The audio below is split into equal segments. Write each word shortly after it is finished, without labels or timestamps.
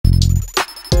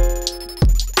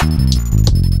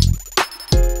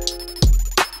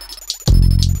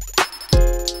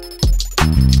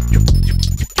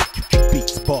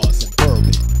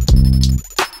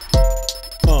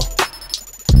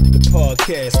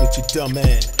podcast with your dumb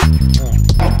ass.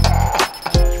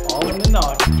 All in the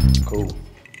knot. Cool.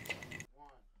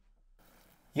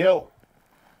 Yo,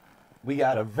 we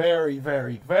got a very,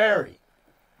 very, very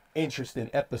interesting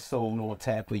episode on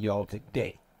tap for y'all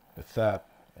today. What's up?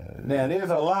 Now, there's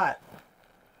a lot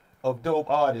of dope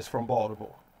artists from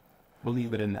Baltimore.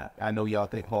 Believe it or not. I know y'all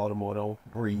think Baltimore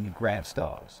don't breed rap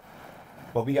stars.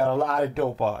 But we got a lot of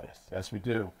dope artists. Yes, we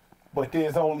do. But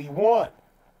there's only one.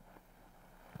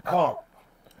 Come.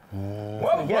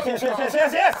 Yes.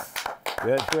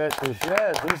 Yes.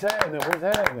 What's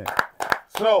happening?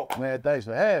 So, Man, thanks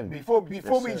for having me. before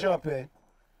we jump in,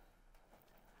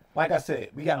 like I said,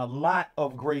 we got a lot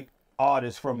of great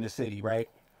artists from the city, right?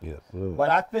 Yes. But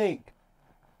I think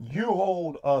you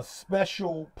hold a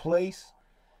special place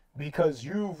because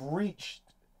you've reached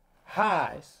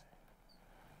highs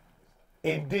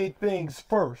and did things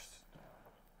first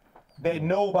that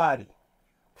nobody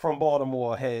from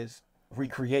Baltimore has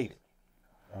recreated.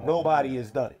 Nobody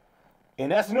has done it.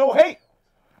 And that's no hate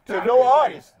to no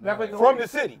artist from the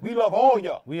city. We love all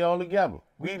y'all. We all together.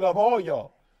 We love all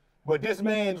y'all. But this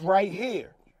man's right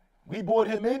here. We brought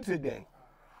him in today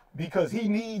because he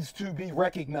needs to be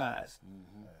recognized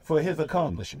for his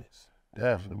accomplishments.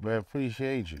 Definitely, man.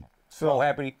 Appreciate you. So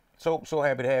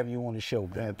happy to have you on the show,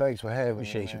 man. Man, thanks for having me.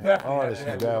 Appreciate you. Artists,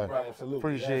 Absolutely.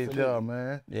 Appreciate y'all,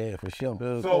 man. Yeah, for sure.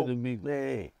 Good So- to meet.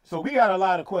 Hey, So we got a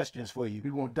lot of questions for you. we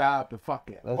gonna dive the fuck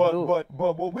it. Let's But do it.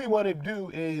 but what we want to do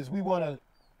is we want to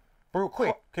Real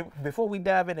quick, before we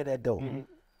dive into that though,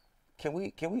 can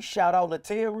we shout out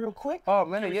Latia real quick? Oh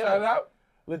man, yeah. shout out?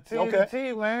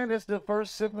 Latia, man. It's the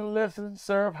first sip and listen,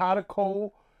 serve hot or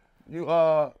cold. You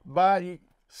you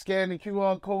scan the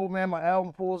QR code, man. My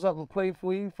album pulls up and play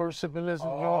for you. First sip and listen,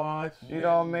 joint. You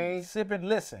know what I mean? Sip and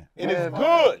listen. It is Yeah,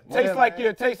 good.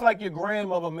 man. Tastes like your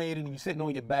grandmother made it and you sitting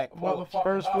on your back porch.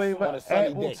 First on flavor, a sunny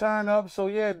apple day. turn up. So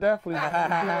yeah, definitely.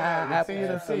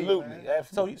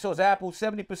 Absolutely. So it's apple,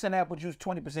 70% apple juice,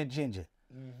 20% ginger.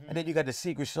 And then you got the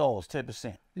secret sauce,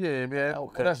 10%. Yeah, man.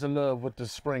 Okay. That's the love with the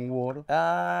spring water.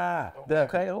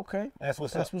 Okay. That's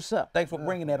what's That's up. what's up. Thanks for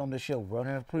bringing that on the show, bro.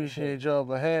 I appreciate y'all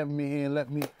for having me here and let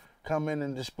me come in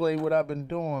and display what I've been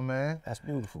doing, man. That's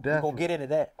beautiful. Definitely. We're gonna get into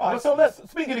that. All right, so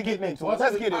speaking of getting into it,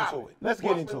 let's get into it. Let's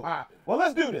get into it. Well,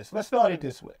 let's do this. Let's start it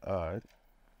this way. All right.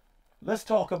 Let's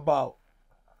talk about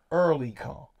early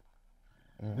Come.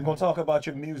 We're gonna talk about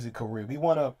your music career. We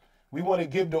wanna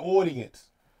give the audience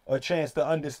a chance to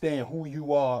understand who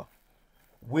you are,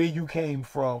 where you came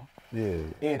from, Yeah.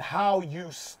 and how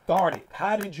you started.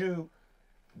 How did you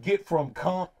get from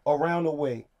Comp around the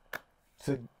way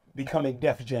to becoming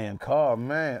Def Jam Comp? Oh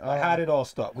man. How did it all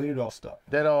start? Where did it all start?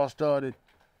 That all started,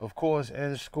 of course,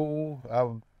 in school.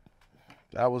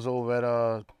 I was over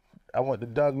at I went to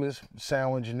Douglas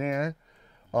Sound Engineering.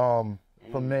 From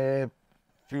there,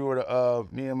 few of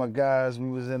the me and my guys, we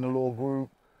was in a little group,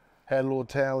 had a little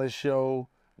talent show,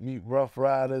 meet Rough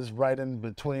Riders right in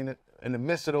between it. In the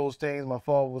midst of those things, my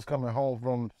father was coming home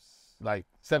from like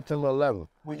September 11th.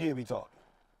 What year we talking?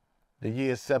 The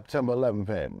year September 11th,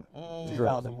 family.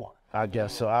 2001. I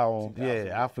guess so. I don't.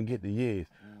 Yeah, I forget the years.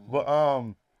 But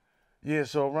yeah.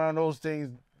 So around those things,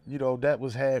 you know, that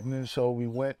was happening. So we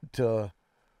went to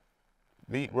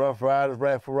meet Rough Riders,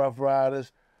 rap for Rough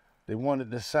Riders. They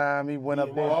wanted to sign me. Went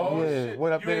up there.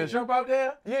 Went up there. Jump out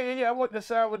there? Yeah. I went to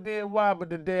sign with DNY, but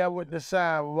the day I went to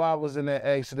sign, I was in that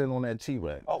accident on that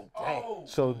T-Rex. Oh, dang.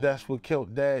 So that's what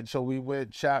killed Dad. So we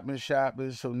went shopping.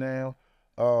 So now,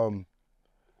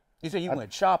 You said you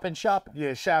went shopping?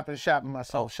 yeah, shopping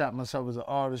myself. Shopping myself as an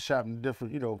artist, shopping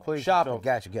different, places. Shopping, So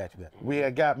got you. we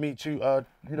had got me to,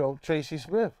 Tracy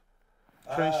Smith.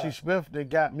 Tracy Smith, they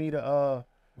got me to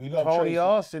We love Tony Tracy.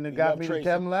 Austin, they We got love me Tracy. to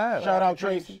Kevin Live. Shout out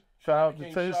Tracy. Shout out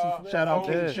to Tracy. Shout out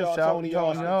Yeah, King Shaw, shout out Tony to Tony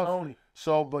Austin. Austin.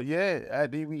 So, but yeah,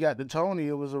 after we got to Tony,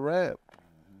 it was a rap.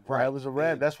 Right. It was a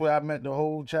rap. That's where I met the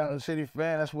whole Challenge City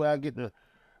fan. That's where I get to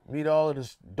meet all of the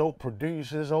dope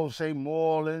producers, Jose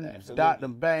Moreland, Absolutely. Dr.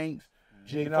 Banks.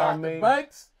 J. You know what I mean?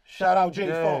 Banks? Shout out J.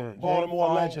 Yeah, Funk, Baltimore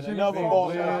J. legend, Funk, another Big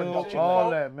Baltimore Will, production. all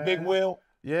that, man. Big Will.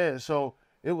 Yeah, so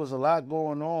it was a lot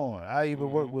going on. I even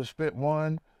worked with Spit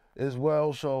One as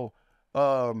well. So,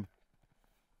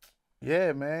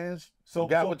 yeah, man. So-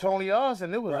 got so- with Tony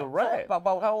Austin, it was a rap.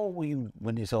 About how old were you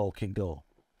when this all kicked off?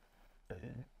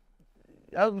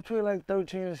 I was between like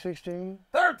 13 and 16.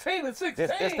 13 and 16.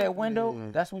 That's that window?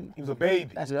 That's when He was a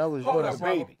baby. That's I was Hold a up,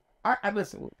 brother. baby. I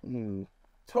listen.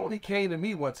 Tony came to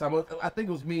me one time. I think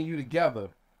it was me and you together,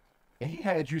 and he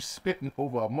had you spitting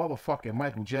over a motherfucking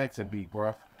Michael Jackson beat,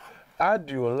 bruh. I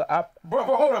do a lot. Bro,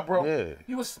 hold up, bro. Yeah.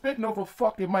 You was spitting over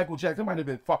fucking Michael Jackson. It might have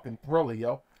been fucking Thriller,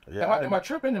 yo. Yeah, Am I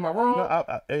tripping? Am I wrong?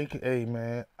 No, AKA,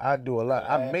 man, I do a lot.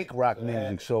 I make rock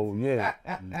music, so yeah,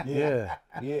 yeah.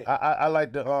 I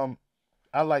like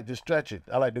to stretch it.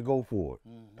 I like to go for it.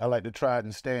 I like to try it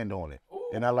and stand on it,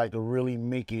 and I like to really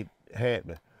make it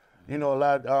happen. You know, a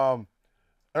lot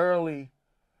early.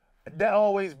 That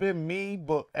always been me,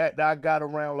 but I got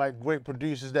around like great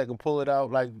producers that can pull it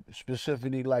out, like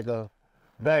specifically like a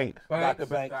Banks. Dr.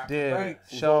 Banks. Yeah,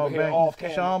 Sean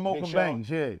Banks. Sean Mocha Banks,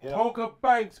 yeah. Mocha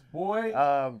Banks, boy.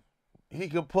 He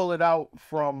could pull it out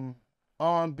from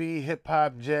R&B, hip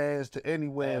hop, jazz to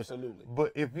anywhere. Absolutely.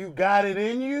 But if you got it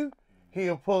in you,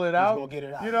 he'll pull it out. He's gonna get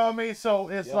it out. You know what I mean? So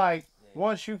it's like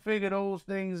once you figure those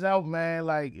things out, man,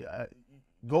 like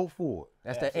go for it.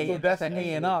 That's the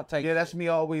A&R type. Yeah, that's me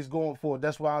always going for it.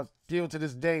 That's why still to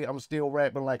this day I'm still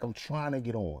rapping like I'm trying to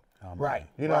get on. Right.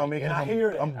 You know what I mean? And I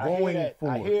hear that. I'm going for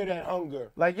it. I hear that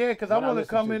hunger. Like, yeah, because I want to listen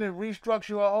come to in and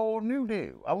restructure a whole new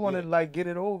deal. I want to, like, get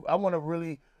it over. I want to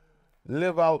really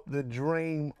live out the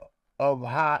dream of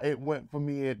how it went for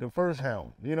me at the first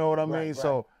hound. You know what I mean? Right.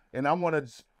 So, and I want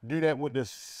to do that with the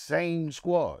same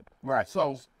squad. Right.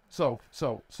 So,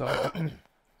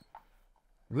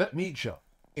 let me jump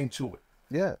into it.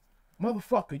 Yeah.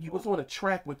 Motherfucker, you was on a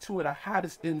track with two of the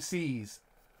hottest MCs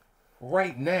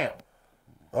right now.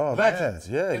 Oh, Legends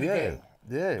man. in the game.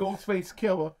 Yeah. Ghostface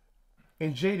Killah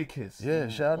and Jadakiss. Yeah,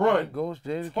 shout Run. out Ghost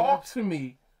Jadakiss. Talk to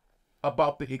me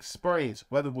about the experience,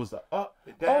 whether it was the up,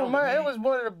 the down. Oh, man, the it was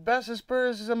one of the best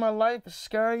experiences in my life. It's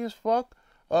scary as fuck.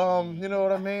 You know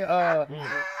what I mean?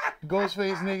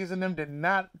 Ghostface niggas and them did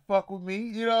not fuck with me.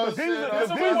 You know what I'm saying?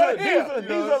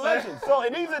 These are legends. So,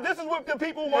 and this is what the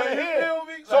people want to hear. feel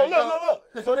me? So Like,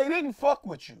 look. So they didn't fuck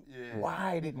with you.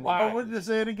 Why didn't they? Oh, what did they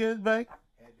say it again, Bank?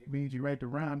 Means you write the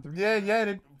rhyme through. Yeah.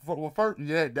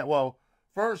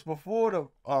 First before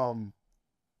the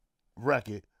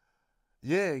record,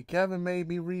 yeah, Kevin made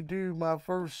me redo my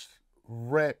first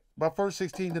rap, my first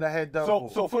 16 that I had done.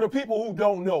 So for the people who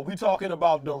don't know, we talking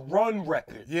about the Run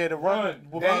record. yeah, the run.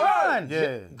 Run.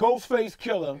 Yeah. Ghostface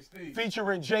Killah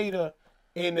featuring Jada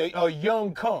and a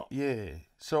young comp. Yeah.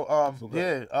 So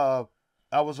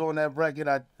I was on that record.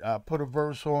 I put a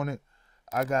verse on it.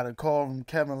 I got a call from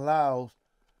Kevin Lyles.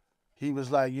 He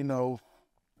was like, you know,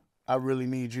 I really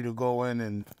need you to go in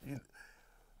and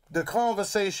the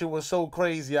conversation was so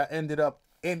crazy. I ended up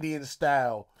Indian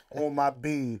style on my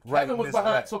beat. Kevin was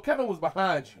behind. So Kevin was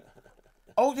behind you.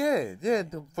 Oh yeah,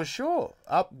 for sure.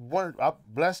 I'm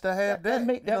blessed to have that.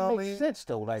 That makes sense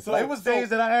though. Like, So it was days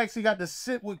that I actually got to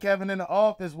sit with Kevin in the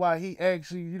office while he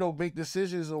actually, make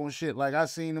decisions on shit. Like I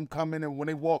seen him come in and when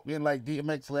they walked in, like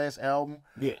DMX last album,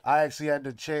 I actually had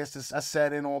the chance to. I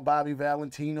sat in on Bobby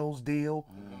Valentino's deal.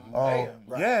 Man,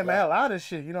 a lot of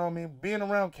shit. You know what I mean? Being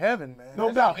around Kevin, man.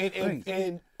 No doubt.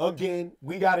 And again,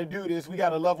 we got to do this. We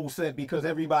got to level set because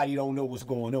everybody don't know what's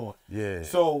going on. Yeah.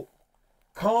 So.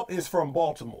 Comp is from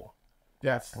Baltimore.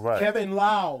 Yes. Right. Kevin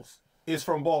Lyles is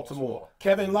from Baltimore.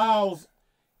 Kevin Lyles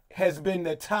has been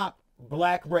the top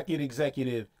record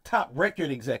executive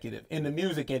in the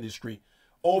music industry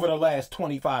over the last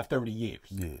 25, 30 years.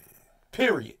 Yeah.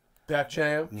 Period. That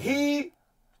Jam. He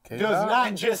does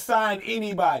not just sign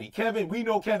anybody. Kevin, we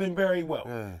know Kevin very well.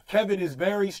 Yeah. Kevin is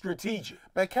very strategic.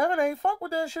 Man, Kevin ain't fuck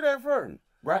with that shit at first.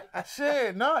 Right?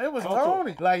 Shit, no, it was Talk to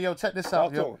Tony. Like, yo, check this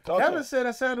out, yo. Kevin said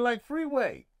I sounded like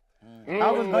Freeway.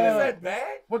 I was Is that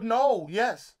bad? But no,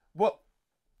 yes. Well,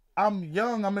 I'm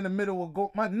young. I'm in the middle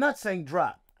of my nuts ain't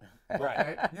dropped.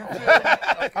 Right.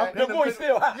 The voice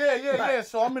still hot. Yeah.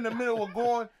 So I'm in the middle of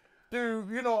going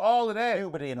through, all of that.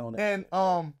 Everybody in on that. And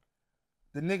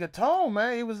the nigga Tone,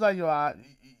 man, he was like, yo,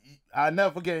 I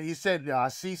never forget. He said, yo, I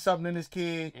see something in this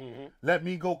kid. Let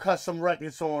me go cut some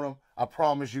records on him. I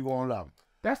promise you gonna love him.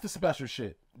 That's the special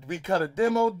shit. We cut a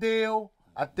demo deal.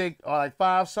 I think like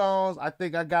 5 songs. I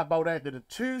think I got about after the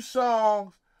 2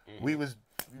 songs. We was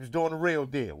doing the real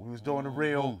deal. We was doing the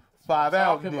real 5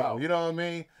 album deal. You know what I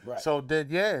mean? Right. So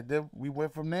then we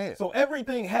went from there. So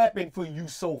everything happened for you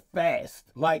so fast.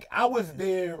 Like I was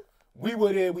there, we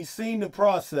were there, we seen the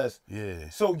process. Yeah.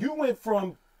 So you went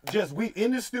from we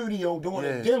in the studio doing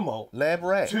a demo Lab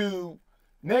Rat to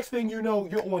next thing you know,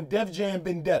 you're on Def Jam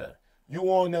Vendetta. You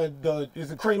on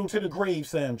the Cradle to the Grave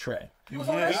soundtrack. You was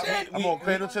on that shit? I'm on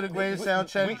Cradle to the Grave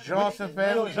soundtrack. Johnson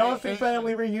family. Johnson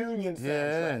family reunion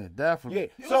soundtrack. Yeah, definitely. Yeah.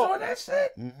 You was on that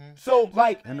shit? So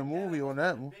like And the movie on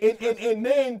that one. and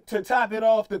then to top it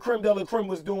off, the Creme de la Creme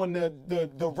was doing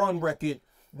the Run record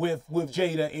with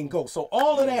Jada and Ghost. So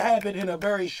all of that happened in a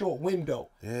very short window.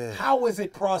 Yeah. How is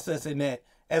it processing that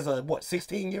as a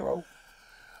 16-year-old?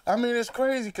 I mean, it's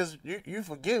crazy because you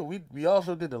forget we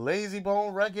also did the Lazy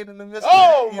Bone record in the midst.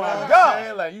 Oh, of it, you my know what I'm God.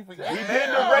 saying? Like you forget. We did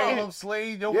the record.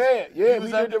 Slade. Yeah, we did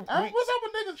was the. what's we- up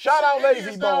with niggas? Shout out Indian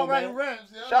Lazy style Bone, writing man.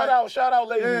 raps, yo. Shout out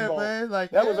Lazy Yeah, Bone. man. Like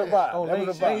That was a vibe. Oh, That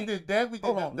was a We vibe. did that. We did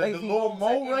Hold on, the Lazy Lil Bones, Mo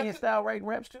Indian record. style writing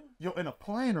raps too? Yo, in a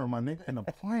planner, my nigga, in a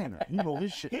planner. You know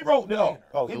his shit. He wrote no.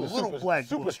 Oh, he The was little super, black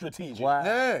super boy. strategic. Wow.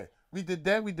 Yeah, we did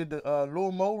that. We did the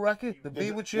Lil Mo record, the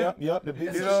Be With You. Yep. The You know what I'm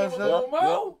Shit with saying? Lil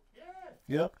Mo?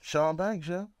 Yep. Sean Banks,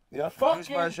 yeah. Yep. Produced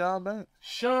by Fucking Sean Banks.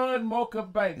 Sean Mocha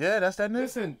Banks. Yeah, that's that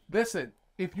nigga. Listen.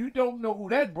 If you don't know who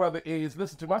that brother is,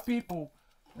 listen to my people.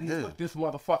 Please Yeah. look this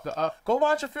motherfucker up. Go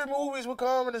watch a few movies with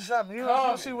Carmen or something.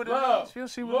 You'll see what it is. You'll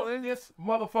see what Look it is. this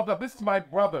motherfucker up. This is my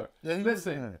brother. Yeah, he was-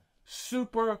 Listen, yeah.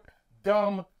 super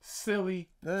dumb, silly,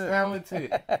 Yeah.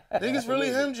 talented. Niggas really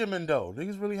hemjimin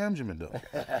though.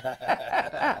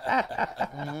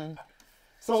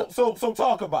 So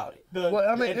talk about it. Well,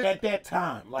 I mean, at that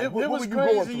time, like It what was were you going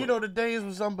crazy, through? you know. The days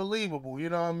was unbelievable. You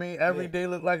know what I mean? Every day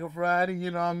looked like a Friday.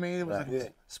 You know what I mean? It was Right. a Yeah.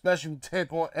 special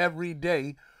tent on every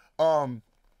day.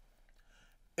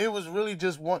 It was really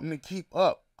just wanting to keep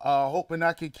up, hoping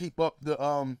I could keep up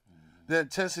the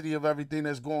intensity of everything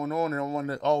that's going on, and I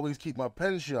wanted to always keep my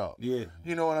pen sharp. Yeah.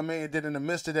 You know what I mean? And then in the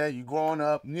midst of that, you growing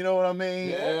up. You know what I mean?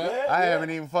 Yeah, I haven't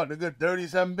even fucked a good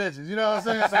 37 bitches. You know what I'm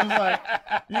saying? So it's like,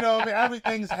 you know what I mean?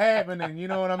 Everything's happening. You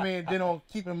know what I mean? Then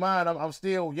keep in mind, I'm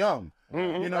still young.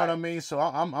 You know what I mean? So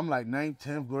I'm like 9th,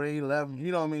 10th grade, 11th.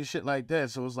 You know what I mean? Shit like that.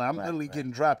 So it's like I'm literally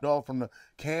getting dropped off from the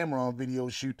camera on video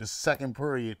shoot the second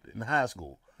period in high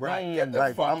school. Right. Get the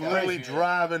Like fuck I'm out literally of here.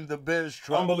 driving the Benz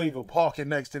truck, Unbelievable. parking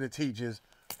next to the teachers,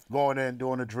 going in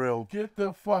doing a drill, Get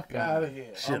the fuck out of here.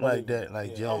 shit like that.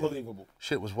 Like Yeah, yo, unbelievable.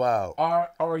 shit was wild.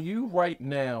 Are you right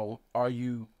now? Are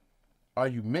you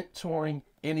mentoring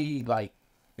any like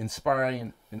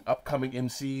inspiring and upcoming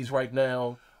MCs right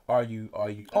now? Are you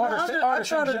I artists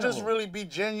try in to just general? really be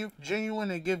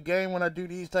genuine and give game when I do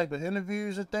these type of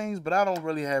interviews and things, but I don't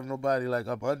really have nobody like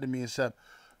up under me except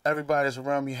everybody that's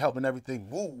around me helping everything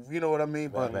move. You know what I mean?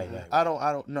 But I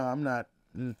don't. No, I'm not.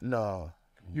 No.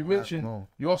 You mentioned. No.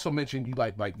 You also mentioned you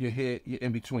like you're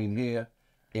in between here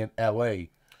and L.A.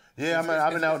 Yeah, I mean,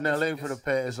 I've been out in LA for the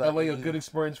past. Like, L.A. a good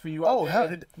experience for you? Oh, out hell,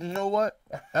 there? you know what?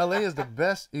 LA is the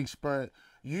best experience.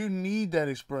 You need that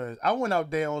experience. I went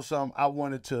out there on something I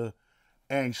wanted to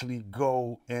actually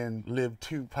go and live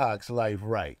Tupac's life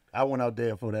right. I went out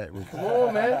there for that. Come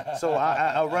on, man. So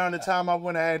I around the time I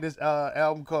went, I had this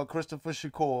album called Christopher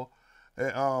Shakur.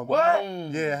 What?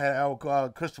 Yeah, I had an album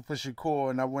called Christopher Shakur,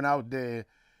 and I went out there.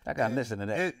 I gotta listen to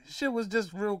that. Shit was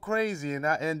just real crazy, and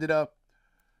I ended up,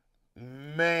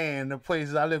 man, the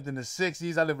places I lived in the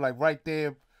 60s, I lived like right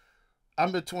there.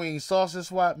 I'm between Sausage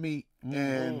Swap Meet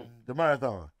and the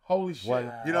Marathon. Holy shit.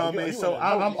 You know what I mean? you So in the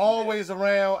I'm mix. always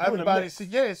around. in the Everybody mix. see,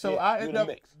 yeah. So I you in end the up,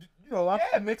 mix. you know,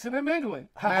 Yeah, mixing and mingling.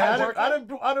 Man, I done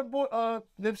brought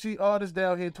Nipsey artists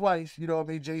down here twice. You know what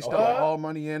I mean? Jay Stone, All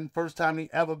Money In. First time he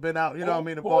ever been out. You know what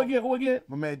I mean? Who again?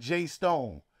 My man Jay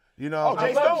Stone. You know,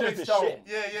 Jay love Stone Jay is the Stone. shit.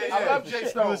 Yeah. I love Jay He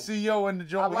Stone. was CEO in the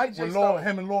joint. I like Jay with Stone.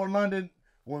 him and Lord London.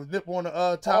 When Nip on the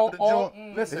top of the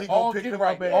joint. Listen, he all gonna pick get him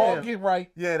right. up at All him. get right.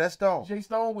 Yeah, that's Stone. Jay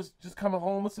Stone was just coming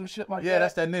home with some shit like that. Yeah,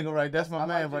 that's that nigga right. That's my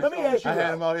man right Let me ask you I had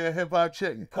this. him out here hip hop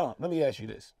chicken. Come, let me ask you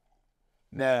this.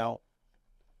 Now,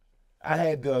 I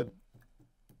had the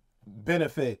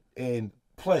benefit and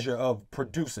pleasure of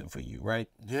producing for you, right?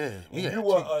 Yeah, You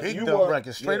were, big you dumb were-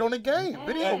 record straight yeah. on the game,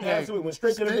 video game. Absolutely, went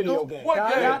straight to the Straight video on- game.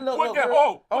 What game? look, What game?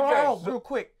 real- Oh, okay. real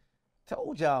quick.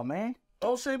 Told y'all, man.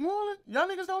 Oh, say Moreland, y'all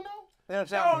niggas don't know. You know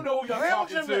what I don't know who y'all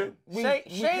talking to.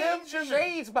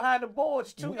 Shades behind the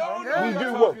boards too. don't man. know. We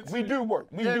do work. We do work.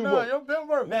 We Yeah, do no, work. you've been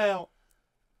working. Now,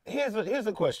 here's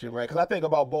a question, right? Because I think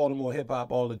about Baltimore hip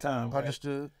hop all the time. Right?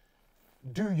 Understood.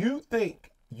 Do you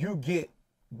think you get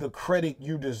the credit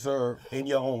you deserve in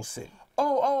your own city?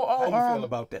 Oh, How you feel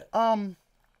about that?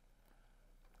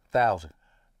 1,000.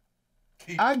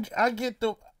 I get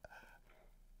the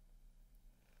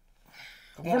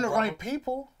from the right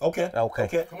people. Okay.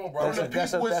 Okay. Come on, bro. From the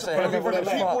That's a- people, that's a from heavy the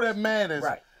response. people that matters.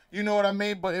 Right. You know what I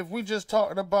mean? But if we just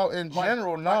talking about in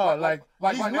general, these new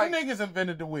niggas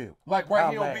invented the wheel. Like right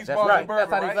Oh, here on man, Beach that's Bar right. and Bourbon,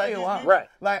 That's how they right? feel, huh? Right.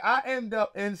 Like I end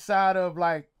up inside of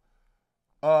like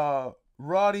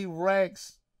Roddy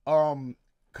Rack's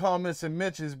comments and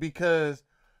mentions because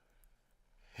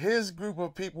his group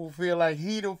of people feel like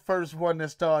he the first one that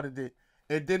started it.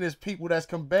 And then there's people that's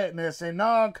combating that say,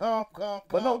 nah, come.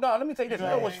 But no, let me tell you this. You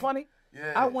know what's funny?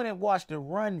 Yeah. I went and watched the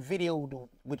Run video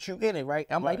with you in it, right?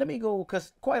 I'm like, let me go,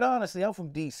 because quite honestly, I'm from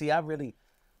D.C. I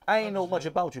ain't know much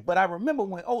about you. But I remember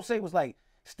when Osei was like,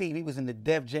 Steve, he was in the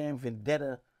Def Jam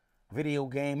Vendetta video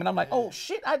game, and I'm like, oh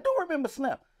shit, I do remember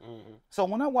Slim. So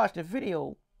when I watched the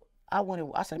video, I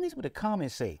said, let me see what the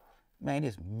comments say. Man,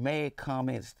 there's mad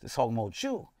comments talking about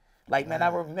you. Like, man, I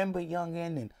remember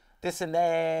youngin' and this and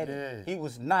that. And he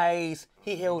was nice.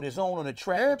 He held his own on the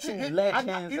track. Two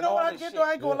legends. You know what I get though?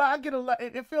 I ain't gonna lie. I get a lot.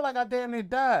 It feel like I damn near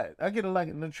died. I get a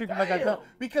like the trick like I got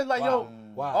because like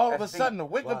all of a sudden the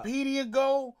Wikipedia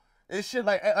go and shit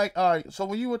like all right. So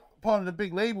when you were part of the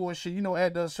big label and shit, you know,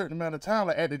 after a certain amount of time,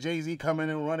 like after Jay-Z come in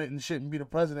and run it and shit and be the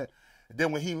president,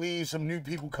 then when he leaves, some new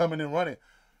people come in and run it.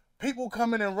 People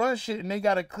come in and run shit and they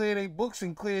gotta clear their books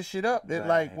and clear shit up. And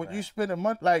like when you spend a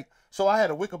month, like so I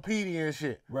had a Wikipedia and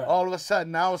shit. All of a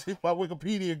sudden I was hit by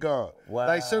Wikipedia gone.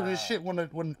 Like certain shit when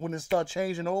it start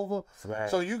changing over.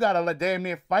 So you gotta like damn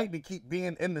near fight to keep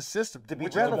being in the system.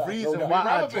 Which is the reason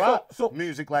why I drop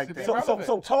music like that.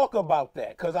 So talk about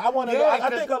that, cause I want to know. I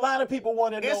think a lot of people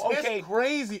want to know. Okay, it's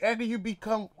crazy after you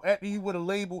with a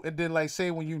label and then like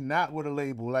say when you not with a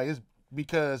label, like it's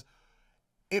because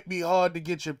it be hard to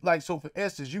get your, like, so for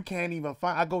instance, you can't even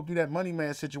find, I go through that Money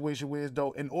Man situation where it's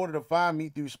though, in order to find me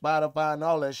through Spotify and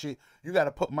all that shit, you got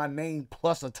to put my name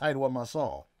plus a title of my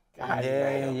song.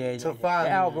 To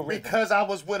find me, because I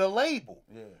was with a label.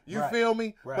 You feel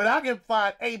me? But I can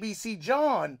find ABC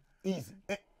John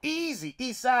easy.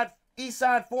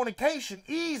 Eastside Fornication,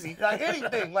 easy. Like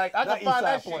anything. Like I can find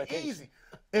that shit easy.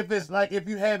 If it's like, if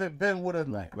you haven't been with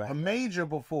a major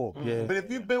before. But if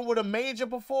you've been with a major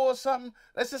before or something,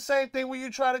 that's the same thing when you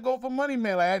try to go for Money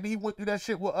Man. Like he went through that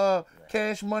shit with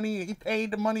Cash Money, he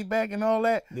paid the money back and all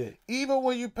that. Even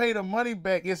when you pay the money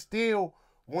back, it's still,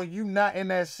 when you not in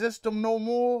that system no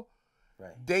more,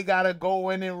 they gotta go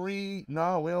in and read.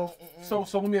 No, we don't.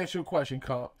 So let me ask you a question,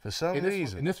 Comp. For some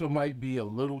reason. And this one might be a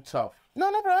little tough.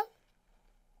 No, bro.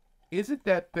 Is it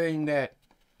that thing that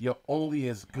you're only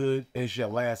as good as your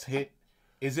last hit?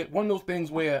 Is it one of those things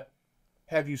where,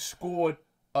 have you scored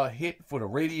a hit for the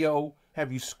radio?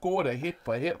 Have you scored a hit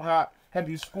for hip hop? Have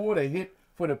you scored a hit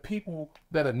for the people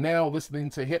that are now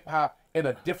listening to hip hop in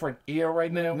a different era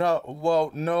right now?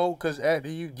 No, because after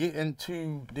you get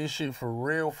into this shit for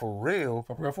real,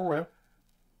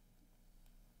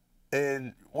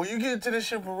 and when you get into this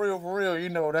shit for real, you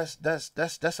know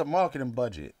that's a marketing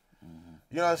budget.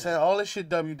 You know what I'm saying? All this shit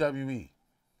WWE.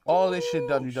 All this shit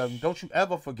WWF. Don't you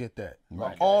ever forget that.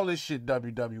 All this shit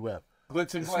WWF.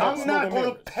 I'm not going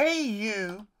to pay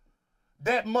you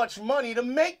that much money to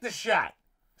make the shot,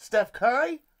 Steph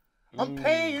Curry. I'm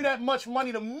paying you that much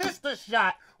money to miss the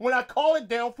shot when I call it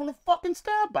down from the fucking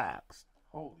stab box.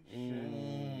 Holy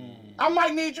shit. I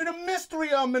might need you to miss 3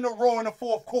 of them in a row in the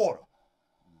 4th quarter.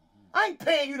 I ain't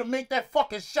paying you to make that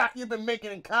fucking shot you've been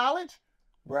making in college.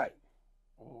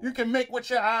 You can make with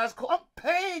your eyes closed. I'm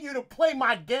paying you to play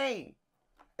my game.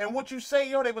 And what you say,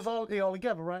 yo, they all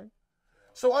together, right?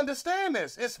 So understand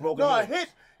this. A hit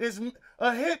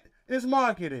is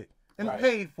marketed and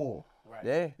paid for.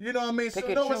 You know what I mean? So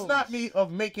no, it's not me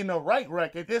of making the right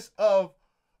record. It's of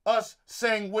us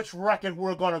saying which record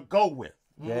we're gonna go with.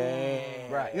 You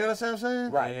know what I'm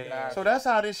saying? So that's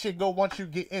how this shit go once you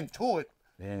get into it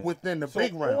within the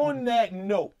big round. On that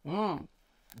note,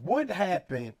 what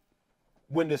happened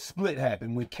when the split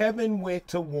happened, when Kevin went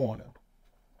to Warner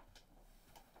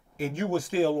and you were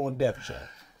still on Def Jam?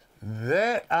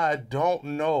 That I don't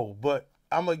know, but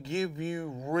I'm going to give you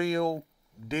real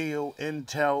deal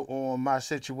intel on my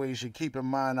situation. Keep in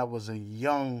mind, I was a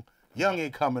youngin'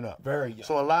 coming up. Very young.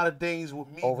 So a lot of things with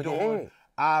me doing,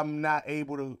 I'm not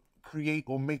able to create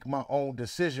or make my own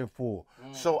decision for.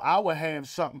 So I would have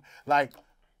something like,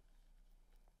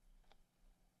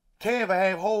 Kev, I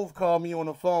have Hove call me on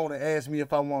the phone and ask me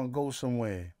if I want to go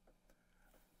somewhere.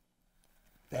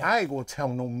 I ain't gonna tell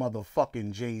no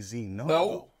motherfucking Jay-Z no.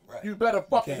 No, you better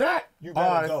fuck that. You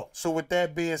better go. So with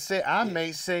that being said, I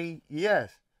may say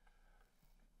yes,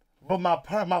 but my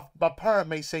parent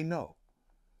may say no.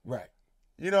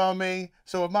 You know what I mean?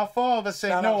 So if my father say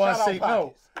no, I say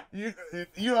no. You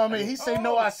know what I mean? He say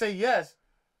no, I say yes.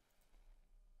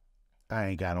 I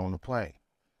ain't got on the plane.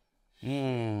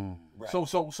 So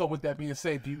with that being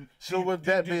said, do you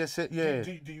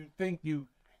think you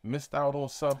missed out on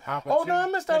some opportunity? Oh no, I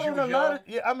missed out on a lot.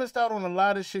 I missed out on a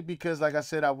lot of shit because, like I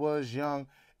said, I was young,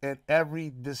 and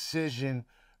every decision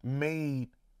made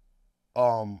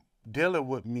dealing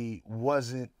with me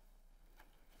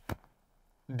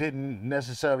didn't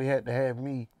necessarily have to have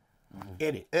me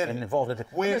in it and involved in it.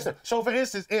 So for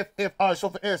instance,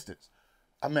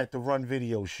 I'm at the Run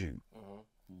video shoot.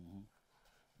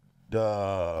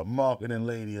 the marketing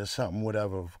lady or something,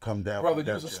 whatever, come down. Brother,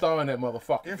 you was a star in that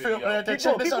motherfucking You feel? video.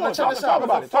 Check this out. Talk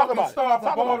about it. Talk about it. Star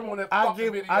from Baltimore in that I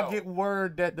fucking video. get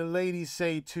word that the lady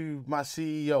say to my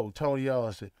CEO, Tony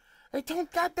Austin, "Hey,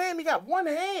 goddamn, you got one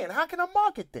hand. How can I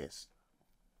market this?"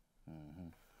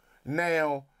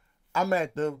 Now, I'm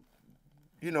at the,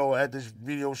 at this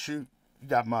video shoot.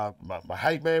 Got my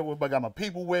hype man with me, I got my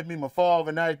people with me, my father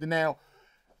and everything. Now,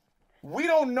 we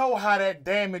don't know how that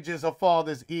damages a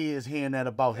father's ears hearing that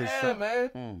about his son.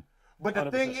 Man. But the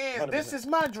thing is, 100%. this is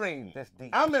my dream. That's deep.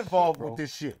 I'm involved with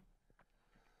this shit.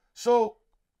 So,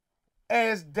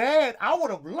 as dad, I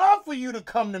would have loved for you to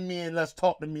come to me and let's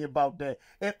talk to me about that.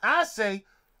 And I say,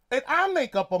 and I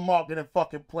make up a marketing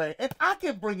fucking plan, and I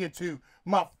can bring it to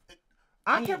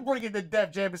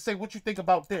Def Jam and say, what you think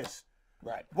about this?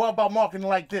 Right. What about marketing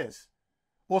like this?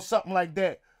 Or something like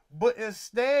that. But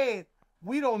instead,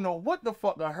 we don't know what the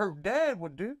fuck her dad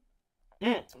would do.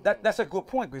 That's a good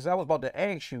point, because I was about to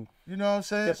ask you. You know what I'm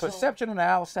saying? The perception on the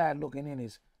outside looking in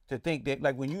is to think that,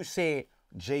 like, when you said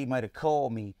Jay might have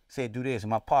called me, said do this, and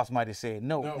my pops might have said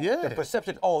no. Yeah. The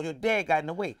perception, oh, your dad got in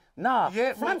the way. Nah,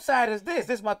 Yeah, front side is this.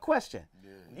 This is my question.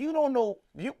 You don't know,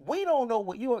 we don't know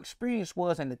what your experience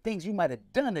was and the things you might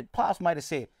have done that pops might have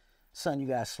said, son, you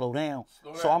gotta slow down.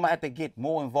 So I'm gonna have to get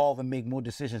more involved and make more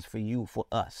decisions for you, for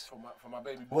us. For my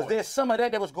baby boy. Was there some of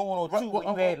that was going on too, where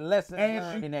you had lessons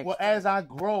learned in that as I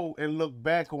grow and look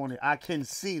back on it, I can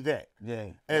see that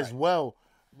as well.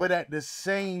 But at the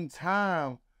same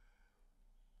time,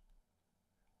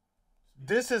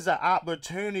 this is an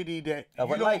opportunity that Of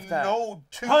you a don't lifetime. know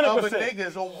two 100%. other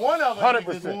niggas or one other 100%.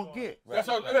 niggas won't get. That's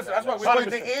why we But at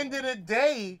the end of the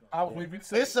day, I was waiting to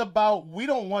say it's about we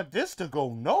don't want this to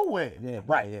go nowhere. Yeah,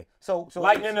 right. Yeah. So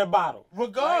Lightning in a bottle.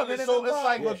 Regardless, so it's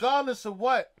like regardless of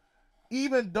what,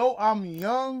 even though I'm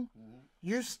young,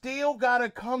 you still gotta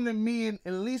come to me and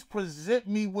at least present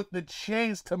me with the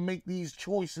chance to make these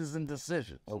choices and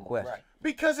decisions. no question. Right.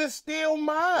 Because it's still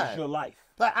mine. It's your life.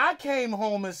 Like I came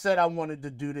home and said I wanted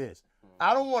to do this.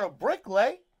 I don't want to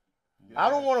bricklay. I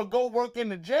don't want to go work in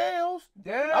the jails.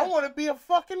 Yeah. I want to be a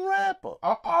fucking rapper.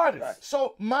 An artist.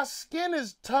 So my skin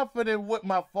is tougher than what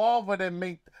my father did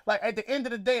make. Like at the end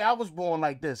of the day, I was born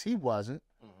like this. He wasn't.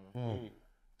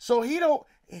 So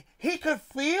he could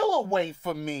feel a way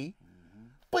for me,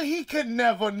 but he could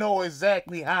never know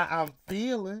exactly how I'm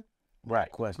feeling.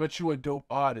 Right. Question. But you a dope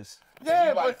artist. Yeah,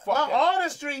 You like, but fuck my it.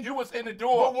 artistry. You was in the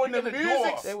door. But when You the in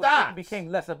music door. stops, It became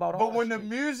less about but when the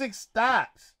artistry. music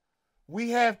stops, we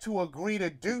have to agree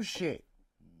to do shit.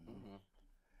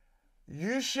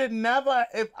 You should never,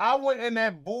 if I went in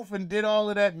that booth and did all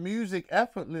of that music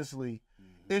effortlessly,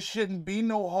 it shouldn't be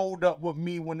no hold up with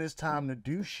me when it's time to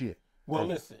do shit. Well,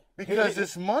 listen. Because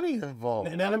it's money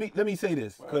involved. Now let me say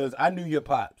this, because I knew your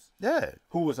pops, Yeah,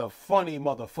 who was a funny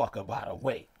motherfucker, by the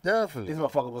way. definitely. This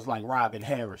motherfucker was like Robin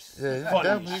Harris. Yeah, Funny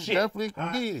definitely, as shit. definitely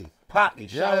Huh? did. Pocket.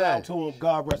 Shout Yeah. out to him.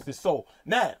 God rest his soul.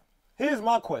 Now, here's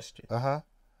my question. Uh-huh.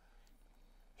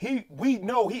 We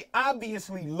know he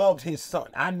obviously loved his son.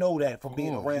 I know that from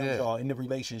being Cool, around yeah. y'all in the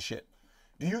relationship.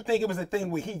 Do you think it was a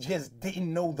thing where he just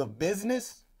didn't know the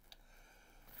business?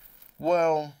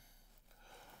 Well,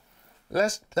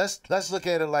 let's look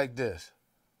at it like this.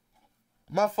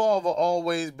 My father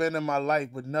always been in my life,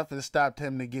 but nothing stopped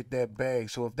him to get that bag.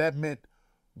 So if that meant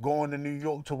going to New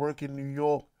York to work in New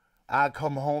York, I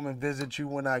come home and visit you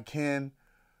when I can.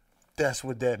 That's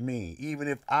what that means. Even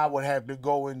if I would have to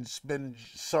go and spend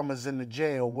summers in the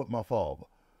jail with my father.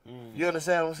 You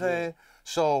understand what I'm saying?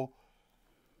 So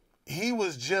he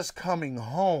was just coming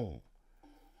home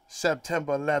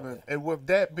September 11th. And with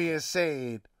that being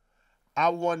said, I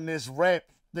won this rap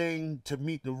thing to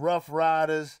meet the Rough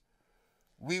Riders.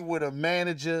 We with a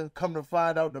manager. Come to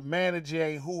find out the manager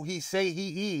ain't who he say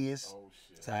he is.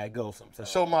 That's how it goes sometimes.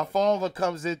 So my father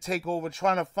comes in, take over,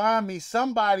 trying to find me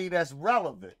somebody that's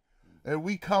relevant. And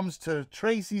we comes to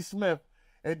Tracy Smith,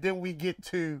 and then we get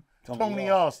to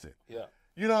Tony Austin. Yeah.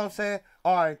 You know what I'm saying?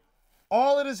 All right.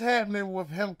 All of this happening with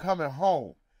him coming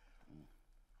home.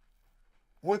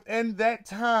 Within that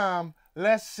time,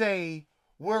 let's say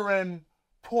we're in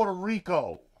Puerto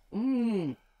Rico.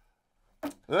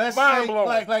 Let's say,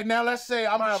 Mind-blowing. like now, let's say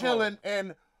I'm Mind-blowing. chilling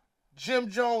and Jim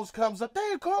Jones comes up.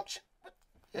 Damn, come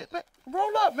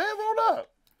roll up, man, roll up.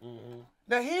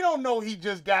 Now he don't know he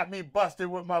just got me busted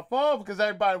with my father because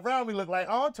everybody around me look like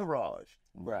entourage.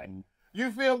 Right.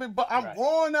 You feel me? But I'm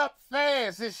growing up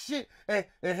fast and shit. And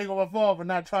here go my father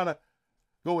not trying to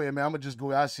go ahead, man. I'm gonna just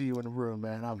go. I see you in the room,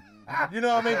 man. You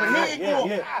know what I mean? But he ain't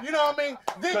going. You know what I mean?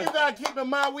 Then you gotta keep in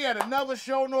mind we had another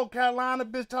show, North Carolina,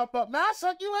 bitch talk about, man, I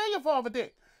suck you and your father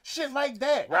dick. shit like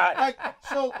that. Right. Like,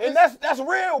 so And that's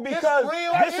real because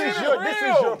real. this is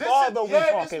your father we're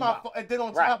talking about. And then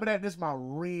on top of that, this is my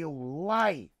real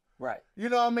life. Right. You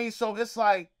know what I mean? So it's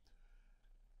like,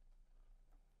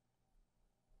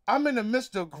 I'm in the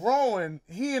midst of growing,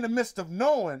 he in the midst of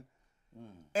knowing.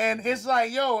 And it's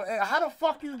like, yo, how the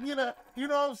fuck you know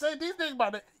what I'm saying? These things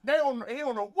about it, he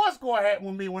don't know what's going to happen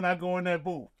with me when I go in that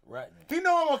booth. Right. He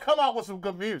know I'm going to come out with some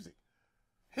good music.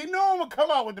 He know I'm going to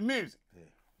come out with the music.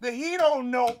 But he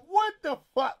don't know what the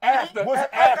fuck.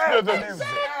 What's after the music?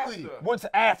 Exactly. What's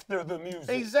after the music?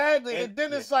 Exactly. And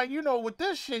then it's like, you know, with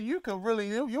this shit, you can really,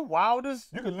 your wildest,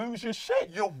 You can lose your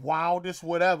shit. your wildest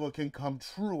whatever can come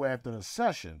true after the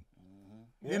session.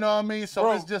 You know what I mean?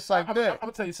 So it's just like I'm that.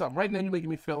 gonna tell you something. Right now, you're making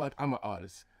me feel like I'm an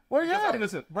artist. Well, yeah.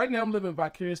 Listen, right now I'm living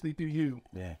vicariously through you.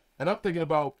 Yeah. And I'm thinking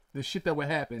about the shit that would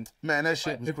happen Man, that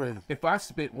shit was if, crazy. if I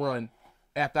spit one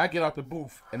after I get out the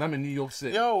booth and I'm in New York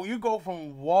City. Yo, you go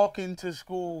from walking to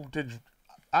school to,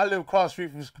 I live across the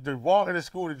street from to walking to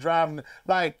school to driving,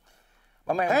 like,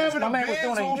 My man, having my a man was Benz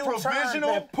doing a on U-turn, provisional,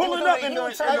 man. pulling He was up doing in a the,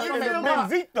 U-turn like, on you the feel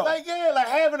Benzito. like, yeah, like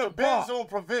having a Benz on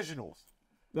provisionals.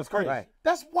 That's crazy. Right.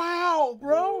 That's wild,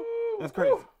 bro. That's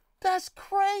crazy. That's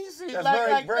crazy. That's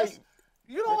like, very. that's,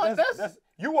 you know what? That's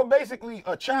you were basically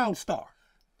a child star.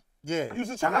 yeah. You was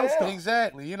a child star.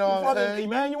 Exactly. You know You what I'm fucking saying?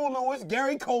 Emmanuel Lewis,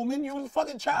 Gary Coleman, you was a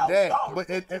fucking child That, star.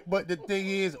 but the thing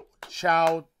is,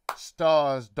 child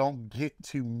stars don't get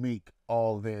to make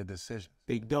all their decisions.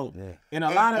 They don't. Yeah. And a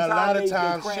lot of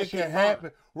times shit can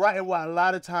happen. Right, and what a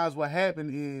lot of times what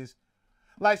happened is,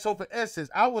 like, so for instance,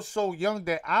 I was so young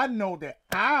that I know that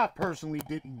I personally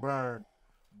didn't burn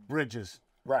bridges.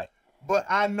 Right. But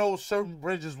I know certain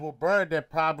bridges will burn that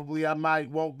probably I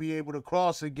won't be able to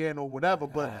cross again or whatever.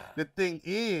 But the thing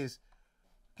is,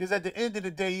 because at the end of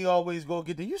the day, you always go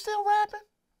get you still rapping?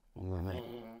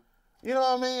 You know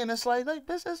what I mean? It's like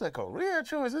this is a career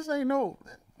choice. This ain't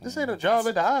a job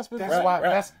at the hospital. That's why.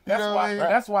 That's You know what I mean?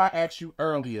 That's why I asked you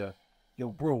earlier. Yo,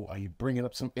 bro, are you bringing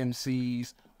up some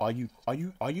MCs? Are you? I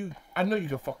know you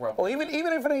can fuck around. Or even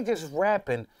if it ain't just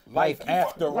rapping, life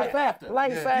after Life rap. after.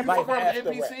 Life Do you after. fuck around with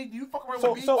after NPC? rap. Do you fuck around So-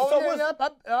 with beats? so-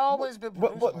 I've always been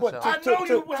but- myself. I know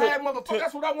you had motherfucker. to-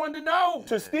 That's what I wanted to know.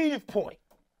 To Steve's point,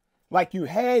 like you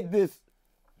had this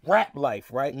rap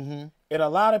life, right? Mm-hmm. And a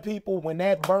lot of people, when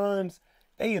that burns,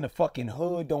 they in the fucking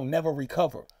hood, don't never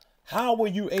recover. How were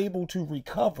you able to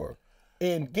recover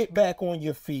and get back on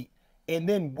your feet? And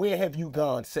then where have you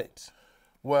gone since?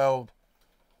 Well,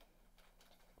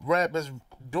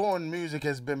 doing music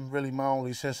has been really my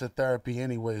only sense of therapy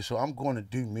anyway, so I'm going to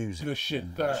do music. Good shit,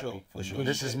 therapy. For sure.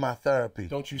 This is my therapy.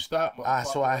 Don't you stop.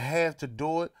 So I have to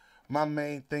do it. My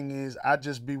main thing is I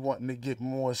just be wanting to get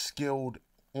more skilled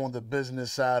on the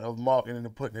business side of marketing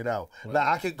and putting it out. Like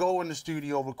I could go in the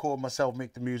studio, record myself,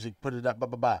 make the music, put it up, blah,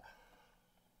 blah, blah.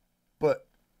 But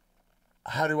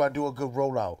how do I do a good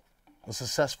rollout? A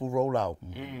successful rollout,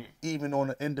 even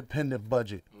on an independent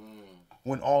budget,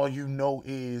 when all you know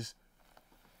is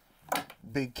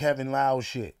Big Kevin Loud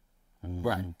shit.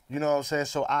 Right. You know what I'm saying?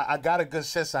 So I got a good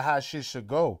sense of how shit should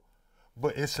go,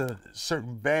 but it's a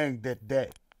certain bang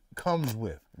that comes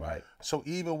with. Right. So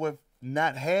even with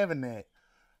not having that,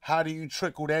 how do you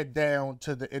trickle that down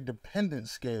to the independent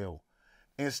scale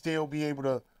and still be able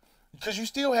to? Because you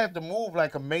still have to move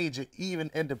like a major,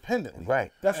 even independently. Right.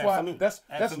 That's why. Absolutely. That's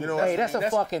Absolutely. you know. Hey, that's a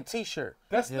fucking t-shirt.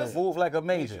 That's Move like a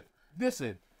major.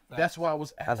 Listen. That's why I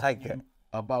was asking like that. you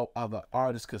about other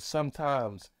artists, because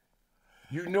sometimes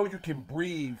you know you can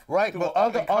breathe. Right, through but an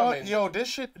other up-and-coming-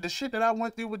 the shit that I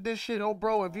went through with this shit, oh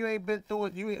bro, if you ain't been through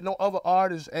it, no other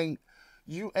artists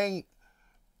you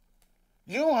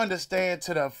don't understand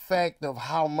to the fact of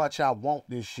how much I want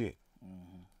this shit.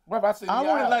 What about I said, I yeah,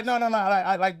 want it like no,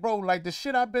 like bro, like the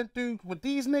shit I've been through with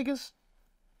these niggas.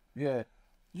 Yeah.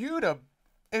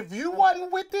 If you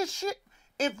wasn't with this shit,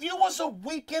 if you was a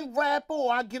weekend rapper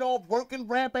or I get off working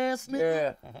rap ass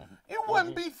nigga, you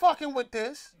wouldn't be fucking with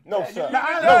this. No, sir.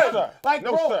 No, sir. Like,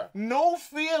 no, bro, sir. no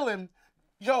feeling.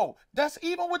 Yo, that's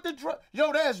even with the drug.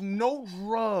 Yo, there's no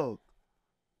drug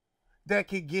that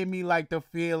could give me like the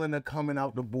feeling of coming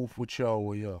out the booth with y'all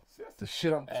or yo. That's the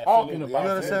shit I'm Absolutely. talking about. You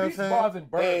understand what I'm These saying? bars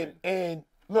and burn. And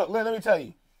look, let me tell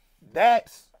you,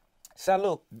 that's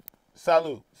Salute.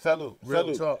 salute.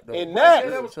 Real talk, though. And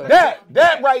Real talk.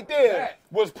 that right there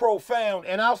was profound.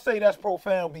 And I'll say that's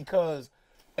profound because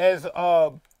as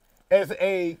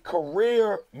a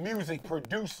career music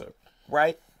producer,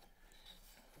 right?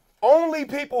 Only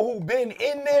people who've been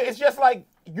in there, it's just like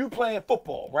you playing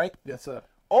football, right? Yes, sir.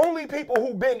 Only people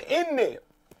who've been in there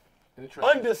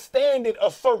understand it a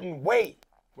certain way.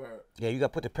 Word. Yeah, you gotta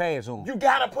put the pads on. You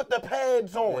gotta put the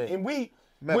pads on. Yeah. And we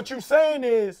What you saying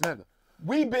is Never.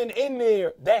 we've been in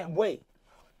there that way.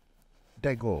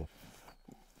 That go.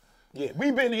 Yeah,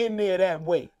 we've been in there that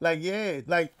way. Like, yeah,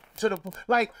 like to the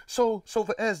like so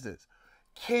for instance,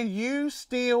 can you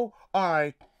still all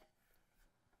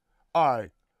right,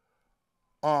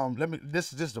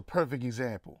 this is just a perfect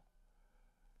example.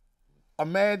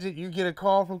 Imagine you get a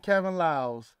call from Kevin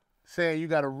Lyles saying you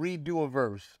gotta redo a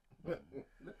verse.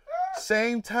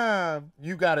 Same time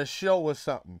you got a show or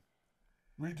something.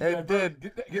 Redo And that then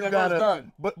verse. Get you that gotta, verse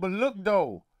done. but look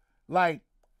though, like,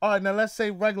 all right, now let's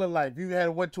say regular life, you had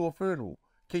went to a funeral.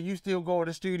 Can you still go to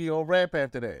the studio and rap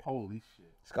after that? Holy shit.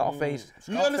 Scarface.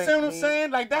 You understand what I'm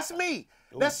saying? Like, that's me.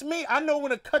 That's me. I know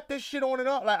when to cut this shit on and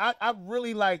off. Like, I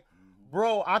really like,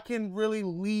 bro, I can really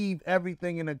leave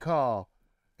everything in the car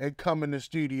and come in the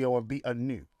studio and be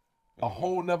anew. A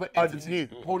whole nother entity.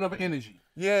 Whole nother energy.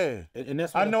 Yeah. And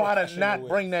that's I what a know how to professional not is.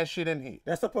 bring that shit in here.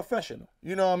 That's a professional.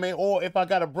 You know what I mean? Or if I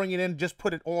got to bring it in, just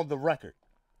put it on the record.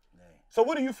 So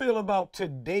what do you feel about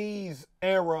today's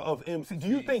era of MC? Do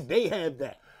you think they have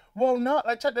that? Well, no,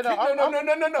 like, check that out.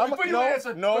 No. Before you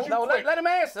answer, no, 'cause you No, quick. let him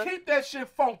answer. Keep that shit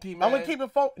funky, man. I'm gonna keep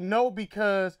it no,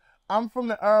 because I'm from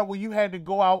the era where you had to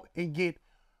go out and get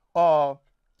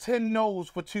 10 no's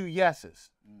for 2 yeses.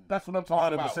 That's what I'm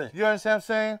talking 100%. about. You understand what I'm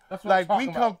saying? That's what Like, I'm we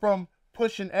talking come about. from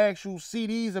pushing actual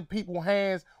CDs in people's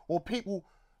hands, or people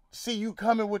see you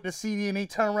coming with the CD and they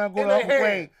turn around, go In the their other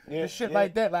hand. way, and shit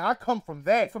like that. Like, I come from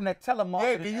that. From that Yeah,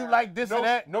 telemarketing. do you like this or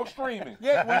that? No streaming.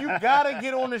 Yeah, well, you gotta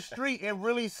get on the street and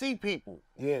really see people.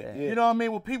 Yeah. You know what I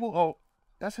mean? When people, oh,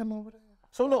 that's him over there.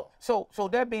 So look, so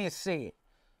that being said,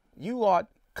 you are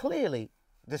clearly,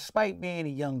 despite being a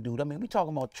young dude, I mean, we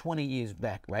talking about 20 years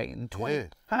back, right? And 20 Yeah.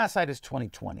 hindsight is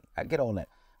 2020. I get all that.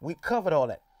 We covered all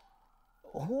that.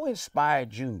 Who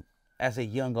inspired you as a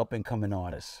young up and coming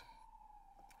artist?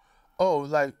 Oh,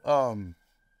 like,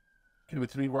 Give it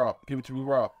to me, Rob. Give it to me,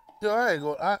 Rob. yo, I ain't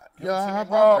go. Yo, I'm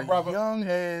raw, like brother. young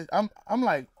as I'm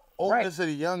like oldest Right. of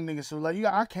the young niggas. So like,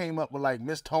 I came up with like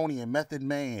Miss Tony and Method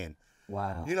Man.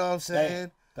 Wow. You know what I'm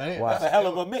saying? Damn, Wow. That's a hell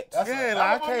of a mix. Yeah,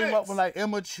 like I came up with like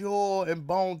Immature and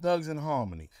Bone Thugs and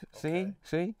Harmony.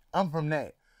 See? I'm from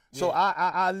that. So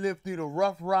I lived through the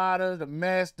Rough Rider, the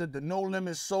Master, the No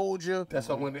Limit Soldier. That's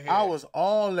what I wanted to hear. I was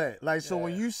all that. Like, so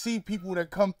when you see people that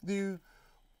come through,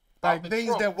 like the things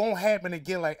trunk. that won't happen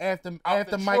again, like after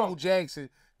the Michael trunk. Jackson,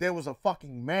 there was a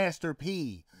fucking Master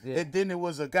P. Yeah. And then there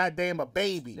was a goddamn a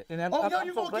baby. And I'm- Oh, I'm- yo, I'm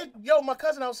you so gonna glad- get, yo, my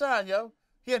cousin outside, yo.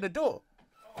 He at the door.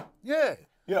 Yeah.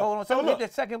 Yo, Hold on, so so look,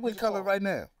 that second We with coming right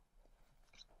now.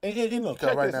 and look, Come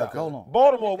check right this now, out. come on.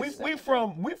 Baltimore,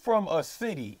 we from a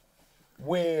city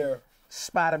where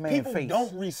Spider-Man people face.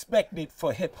 don't respect it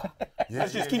for hip hop.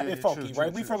 Let's just keep it funky, true,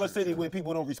 right? We true, from a true, city where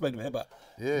people don't respect it for hip hop.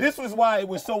 Yeah. This was why it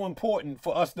was so important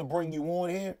for us to bring you on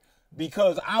here,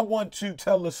 because I want to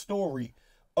tell a story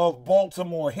of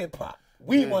Baltimore hip hop.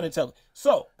 We want to tell it.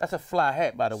 So That's a fly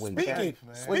hat, by the way. speaking Where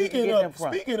you speaking get them of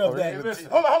from? speaking of that, Hey, listen.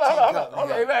 hold on.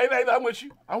 Hey, I'm with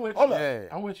you. I'm with you. Hold up. Yeah.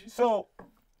 I'm with you. So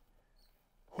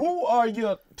who are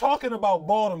you talking about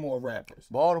Baltimore rappers?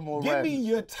 Baltimore Give rappers. me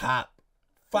your top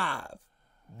 5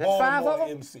 There's 5 Baltimore of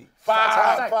them? MC.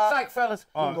 Psych, fellas.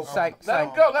 Psych. Let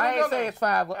him go, let I him ain't go. say it's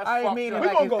 5. That's I ain't fucked mean up. it We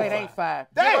like gonna it go ain't 5.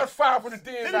 5. Give us 5 for the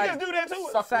damn. Did he just do that to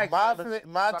us? Psych.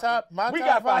 my top We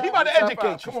got 5. He about to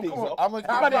educate you, Come on, Steve. come on. I'm He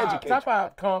about to educate you. Top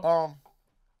 5. Come.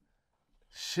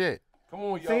 Shit. Come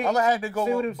on, yo. See? I'm gonna have to go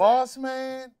See what with I'm Boss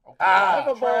Man. I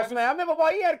remember Boss Man. I remember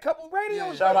boy, he had a couple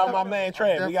radios. Shout out my man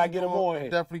Trav. We gotta get him Definitely on here.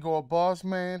 Definitely go with Boss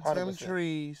Man, Tim 100%.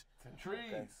 Trees. Trees.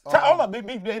 Hold up,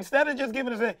 instead of just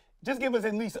giving us just give us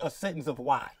at least a sentence of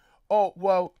why. Oh,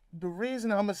 well, the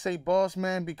reason I'm gonna say Boss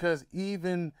Man because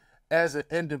even as an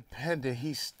independent,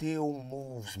 he still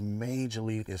moves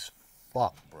majorly as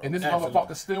fuck, bro. And this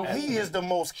motherfucker still. He is the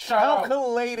most Shout out.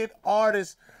 calculated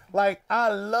artist. Like, I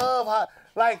love how,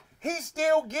 like, he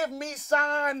still give me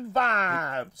sign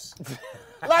vibes.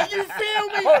 Like, you feel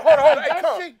me? Hold on. Hey, That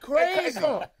come. shit crazy.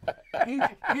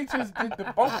 He just did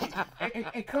the bunky.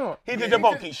 Hey, come. He did the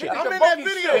bunky shit. I'm the in that bunky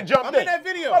video. shit. And jumped I'm in in. that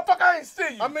video. Motherfucker, I ain't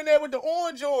see you. I'm in there with the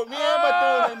orange on. Me and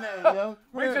my throwing in there, yo.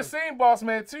 We just seen Boss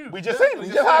Man too. We just seen him.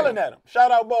 We just hollering at him.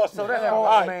 Shout out Boston. So that's all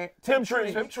Boss right. Man. Tim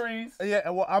Trees. Them trees. Yeah,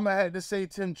 well, I'm gonna have to say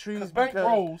Tim Trees Bank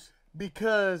rolls.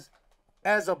 because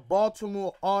as a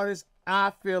Baltimore artist,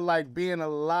 I feel like being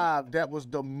alive, that was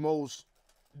the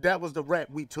rap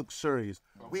we took serious.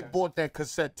 We bought that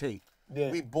cassette tape.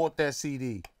 Yeah. We bought that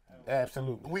CD.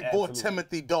 Absolutely. We bought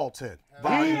Timothy Dalton.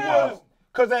 He was,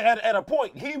 because at a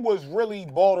point, he was really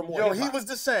Baltimore. Yo, he hip-hop. was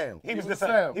the sound. He was the the same.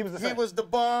 sound. He was the He same. was the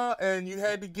bar, and you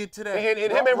had to get to that. And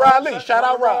him and Ron Lee. Shout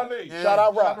out Ron. Lee. Shout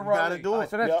out You Ron. gotta do it.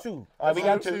 So that's Yep. 2. All right, we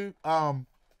got 2.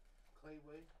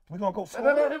 We gonna go Let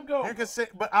slow. him go. You can say,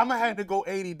 but I'm gonna have to go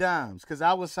 80 dimes because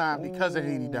I was signed because of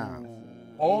 80 dimes.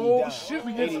 Oh shit,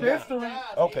 we get history.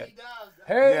 Okay.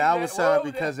 Hey, Yeah, I man, was signed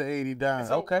whoa, because of 80 dimes.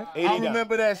 Okay. 80 I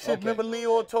remember that shit. Okay. Remember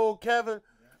Leo told Kevin,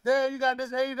 "Damn, you got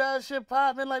this 80 shit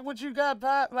popping. Like, what you got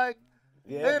pop? Like,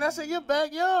 man, I said your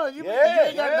backyard. You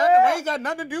ain't got nothing. We ain't got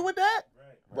nothing to do with that."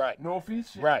 Right. No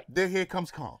feature. Right. Then here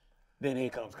comes Calm. Then here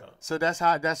comes Con. So that's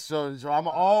how. So I'm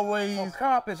always.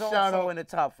 Comp is Shout also out. in the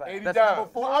top 5. 80 That's dimes.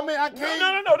 number 4. I mean, I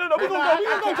can't. No. We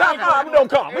gonna go top 5. We gonna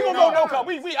come. We gonna go no come.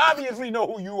 We obviously know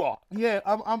who you are. Yeah,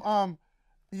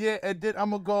 yeah, and then I'm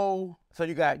gonna go. So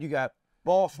you got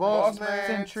Boss Man,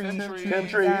 Century, Tim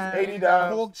Trees, 80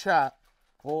 dimes. Pork Chop.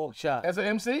 Pork Chop. As an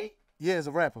MC? Yeah, as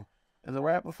a rapper. As a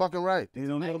rapper, Fucking right. you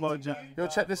don't know about John. Yo,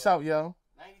 check this out, yo.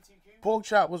 Pork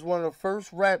Chop was one of the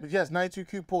first rappers. Yes,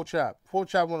 92Q Pork Chop. Pork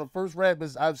Chop, one of the first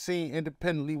rappers I've seen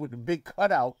independently with the big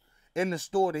cutout in the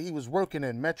store that he was working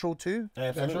in, Metro 2.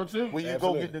 Metro 2. When you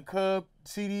go get the Cub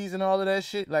CDs and all of that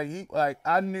shit,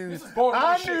 I knew This is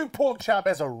Baltimore shit. Pork Chop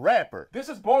as a rapper. This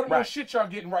is Baltimore shit y'all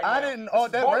getting right now. I didn't. This Oh,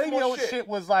 is that Baltimore radio shit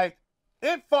was like,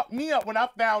 it fucked me up when I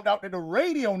found out that the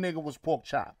radio nigga was Pork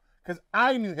Chop, cause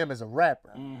I knew him as a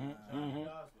rapper.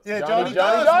 Yeah, Johnny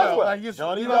Johnny Does. Like, you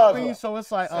Johnny know what I Does. mean? So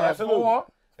it's like, Absolutely.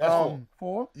 That's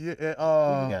Four.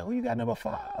 yeah, Who you got number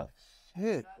 5?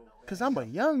 shit. Cause I'm a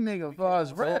young nigga as far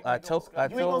as rap. I told You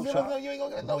ain't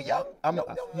gonna get no young.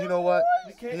 You know what?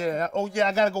 Yeah. Oh yeah,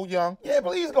 I gotta go young. Yeah,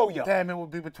 please go young. Damn, it would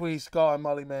be between Scar and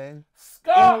Molly, man.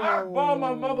 Scar, I ball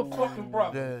my motherfucking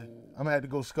brother. Yeah, I'm gonna have to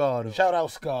go Scar though. Shout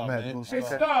out Scar, I'm gonna have to man. go Hey,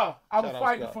 Scar. Star, I was Shout out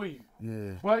fighting Scar. for you.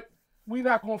 Yeah. But we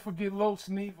not gonna forget Los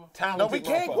neither. No, we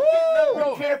can't.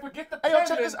 We can't forget the Hey, yo, check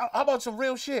pendant. this out. How about some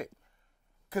real shit?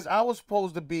 Cause I was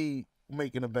supposed to be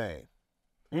making a band.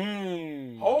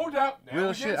 Hold up. Now Real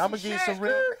we shit. getting I'm gonna give you some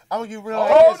real. I'm gonna give you real.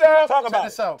 Hold up. Talk Check about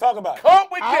this it. out. Talk about it. Come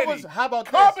with I Diddy. was. How about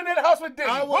this? Come in the house with Diddy.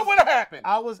 I was- What would have happened?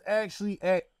 I was actually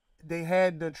at. They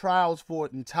had the trials for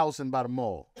it in Towson by the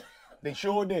mall. They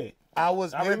sure did. I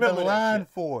was in the remember that line shit.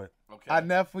 for it. Okay. I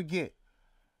never forget.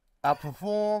 I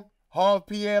performed. Hard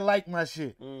Pierre liked my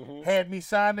shit. Had me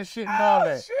sign the shit and all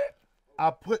that. Shit.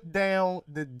 I put down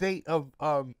the date of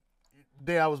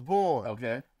day I was born.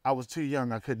 Okay. I was too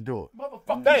young. I couldn't do it.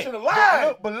 Motherfucker, Dang. you should have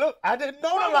lied. But look, I didn't know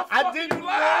the lie. I Motherfucker, didn't you know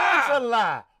lied. it's a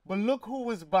lie. But look who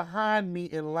was behind me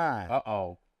in line.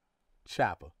 Uh-oh.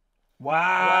 Chopper.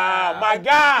 Wow, my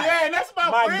guy. Yeah, that's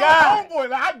my real guy. homeboy.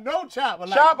 Like, I know Chopper.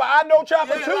 Like, Chopper, I know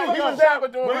Chopper Yeah, too. like, He was Chopper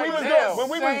down doing when we right was now. doing when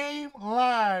we was. same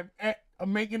line at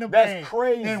making a That's band.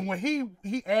 crazy. And when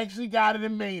he actually got it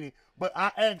and made it, but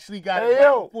I actually got Hey it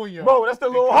yo, for you. bro, that's the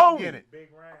little Couldn't homie. get it. Big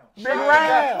So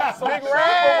Ram, Big Chopper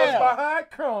Ram. was behind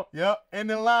Crump. Yep, in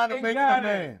the line of Ain't making got a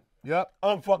it. band. Yep.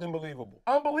 Unfucking believable.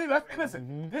 Unbelievable.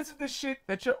 Listen, this is the shit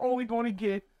that you're only going to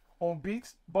get on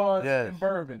Beats, Buns, Yes. and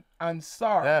Bourbon. I'm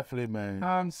sorry. Definitely, man.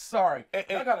 I'm sorry. I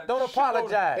got a Don't shitload of-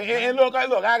 apologize. And look,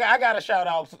 I got to shout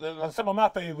out some of my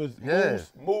favorites. Yeah.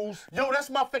 Moose. Yo, that's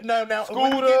my favorite. Now,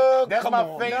 Scooter, that's come my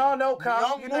on. favorite. No, Carl.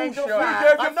 Young You named Moose your show. five. You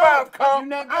gave I your know. five, Carl. You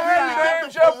named I your had five. to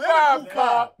named give your the five, political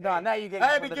Carl. five. No, now you get. I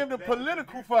had to give the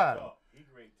political five.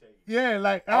 Yeah,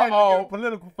 like I had to Uh-oh. give a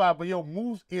political five, but yo,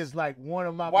 Moose is like one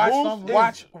of my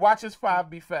Watch his 5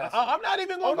 be fast. I'm not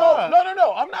even gonna Oh, go.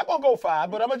 No. I'm not gonna go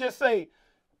 5, but I'm gonna just say,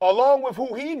 along with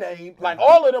who he named, like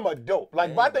all of them are dope.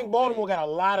 Like I think Baltimore got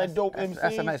a lot of dope MCs.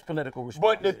 That's a nice political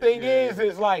response. But the thing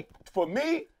is like for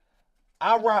me,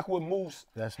 I rock with Moose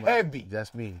That's my, heavy.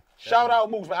 That's me. Shout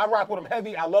out Moose, man. I rock with him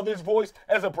heavy. I love his voice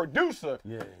as a producer.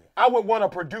 Yeah. I would want to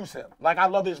produce him. Like I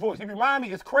love his voice. He remind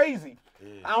me, it's crazy.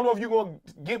 I don't know if you're gonna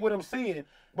get what I'm saying,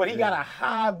 but he got a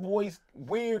high voice,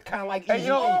 weird kind of like. Hey,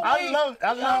 yo, I love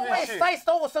always this shit. sliced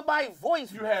over somebody's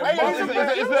voice. You have Hey, Moses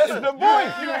it's Back. the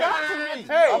voice. You got to be.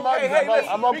 Hey,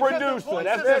 I'm a producer.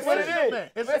 That's what it is.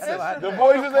 It's The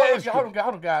voice is the instrument.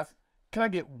 Hold on, guys. Can I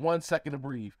get 1 second to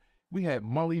breathe? We had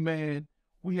Mully Man.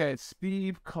 We had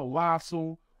Steve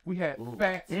Colossal. We had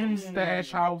Fats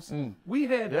Stash House. We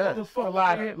had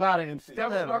motherfuckers. A lot of MCs.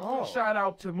 That was a shout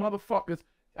out to motherfuckers.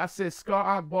 I said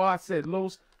Scar Akbar. I said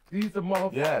Los. These are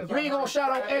motherfuckers. You ain't gonna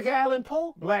shout out Edgar Allan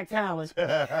Poe? Black talent.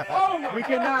 Oh my We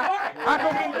cannot. How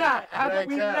come we not? How come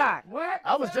we not? What?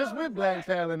 I was just with Black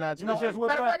Talent, not you. No, just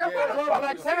with Black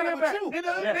Talent with you.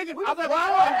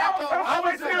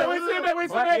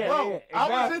 I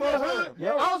was in the hood.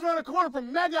 Yeah. I was around the corner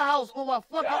from Mega House on my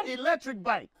fucking electric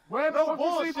bike. Where the fuck you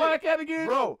see bullshit. Black Cat again?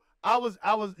 Bro, I was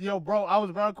around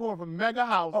the corner from Mega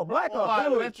House. Oh, Black on my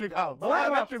Hawk, electric house. Black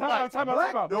Hawk, Electric bike. time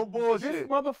out. No This bullshit.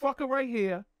 motherfucker right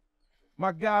here,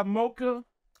 my guy Mocha.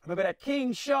 Remember that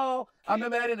King Shaw? I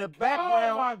remember that in the Oh my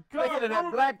background. God. Thinking of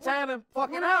that Black Talent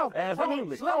fucking house.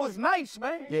 Absolutely. Slow is nice,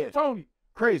 man. Yeah. Tony,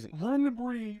 Crazy. Learn to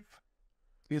breathe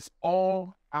is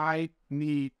all I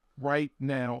need right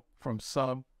now from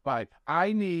somebody.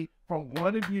 I need from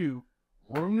one of you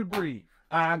room to breathe.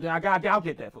 I'll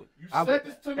get that for you. You said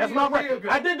this to me. That's my a year record. ago.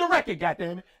 I did the record,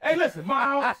 goddammit. Hey, listen,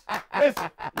 Miles.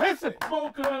 listen.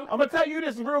 I'm gonna tell you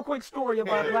this real quick story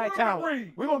about Black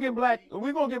talent. We're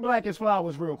gonna get Black his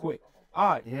flowers real quick.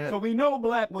 All right. Yeah. So we know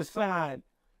Black was signed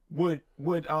with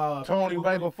Tony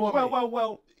right before me.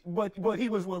 Well, but he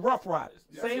was with Rough Riders.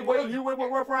 Same way you went with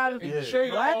Rough Riders. Yeah.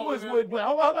 Black was with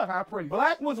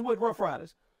Black was with Rough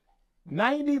Riders.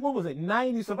 90, what was it?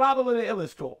 90 Survival of the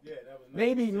Illest tour. Yeah, that was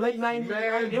maybe late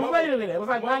 90s. It was later than that. It was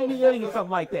like 98 or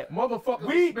something like that. Motherfuckers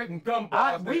was spitting gum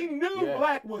balls. We knew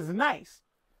Black was nice,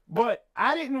 but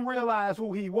I didn't realize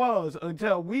who he was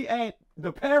until we at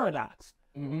the Paradox.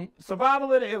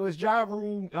 Survival of the Illest, Ja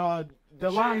Rule,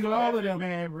 Delon, all of them.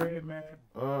 Man, Red Man.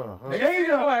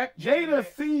 Jada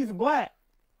sees Black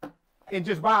and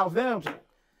just bows down to him.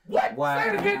 What? Say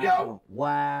it again, yo.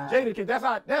 Wow.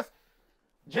 That's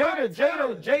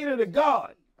Jada the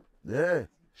God Yeah.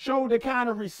 showed the kind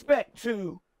of respect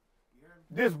to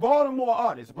this Baltimore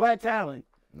artist, Black talent.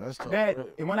 That's tough.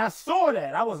 And when I saw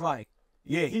that, I was like,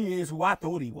 yeah, he is who I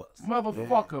thought he was.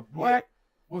 Motherfucker, Black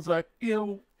was like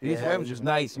ill. That was just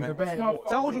nice, man.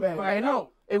 Told you, I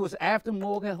know. It was after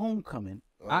Morgan Homecoming.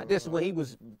 This is where he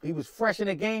was fresh in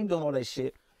the game doing all that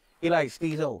shit. He like,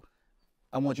 Steezo,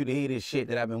 I want you to hear this shit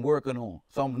that I've been working on.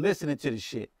 So I'm listening to the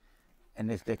shit. And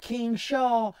it's the King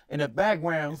Shaw in the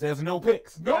background. There's no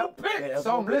picks. No pick. Yeah,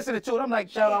 So I'm listening to it. I'm like,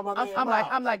 Shout out my man,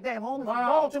 I'm like, damn, homie,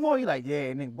 Baltimore. He like,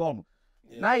 yeah, nigga, Baltimore.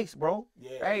 Nice, bro.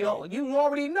 Yeah. Hey, yo, you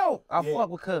already know. I fuck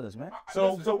with Cuz, man.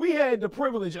 So we had the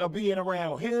privilege of being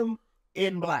around him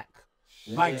in Black.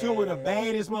 Like two of the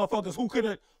baddest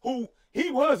motherfuckers who he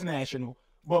was national,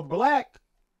 but Black,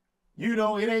 you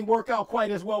know, it ain't work out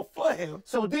quite as well for him.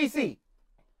 So DC,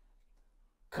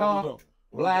 Comp,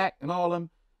 Black, and all them,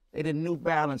 they the New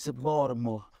Balance of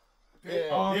Baltimore.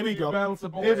 Yeah, here we go.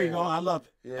 Here we go. I love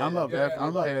it. Yeah, I love that. I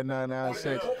love that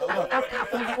 996.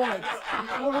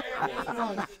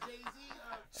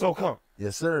 So come.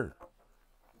 Yes, sir.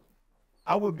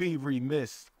 I would be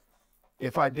remiss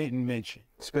if I didn't mention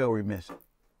Spell remiss.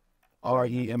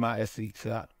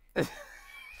 REMISC.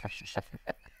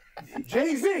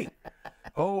 Jay-Z,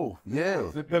 Oh, yeah.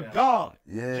 the God.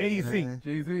 Yeah. Jay-Z, man.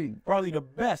 Jay-Z. probably the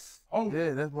best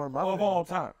Yeah, that's one of my of all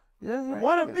time. Yeah.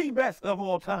 One of the best of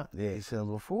all time. Yeah, he said a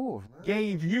little fool, man.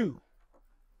 Gave you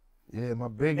Yeah, my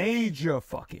big major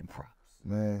fucking props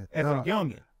man. as a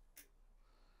youngin.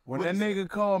 When that nigga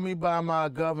called me by my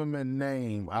government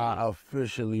name, I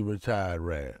officially retired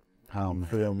rap. You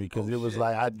feel me? Because it was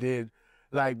like I did,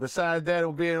 like besides that,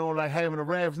 of being on like having a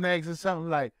rap snacks or something,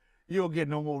 like you don't get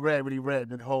no more rabbity rap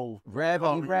than whole.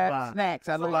 Rabbity rap snacks.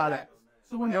 I love that.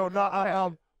 So when Yo, no, I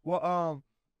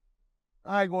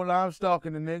ain't gonna lie, I'm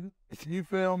stalking the nigga. You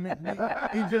feel me?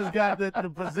 He just got the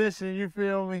position. You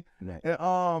feel me? Right.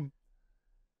 And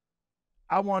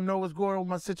I want to know what's going on with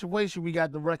my situation. We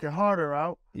got the record Harder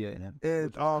out. Yeah, man.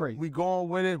 And crazy. we going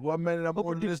with it. 1 minute I'm Who on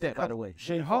produced this. that, by the way?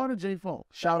 Jay Harder, J Funk.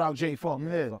 Shout out J Funk.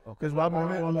 Yeah, because I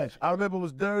remember it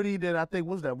was dirty. Then I think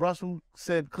what was that Russell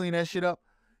said clean that shit up.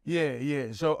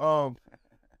 Yeah. So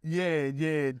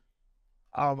yeah.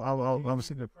 I'm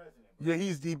sitting there. Yeah,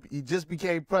 he just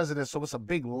became president, so it's a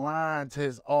big line to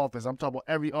his office. I'm talking about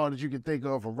every artist you can think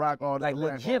of, from rock artists. Like to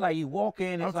rap legit, like you walk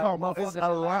in, I'm it's like talking about it's motherfuckers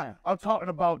a line. I'm talking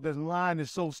about this line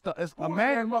is so stuck.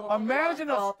 Imagine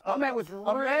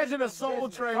a Soul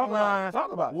Train line.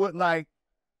 Talk about it. With like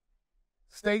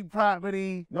state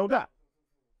property, No doubt.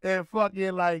 and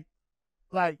fucking like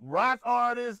rock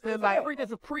artists and like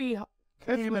Everything's a pre-him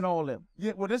and all them.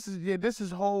 yeah. Well, this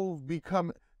is whole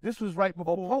becoming. This was right Or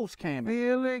before post-cam.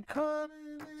 Feel it coming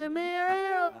to me,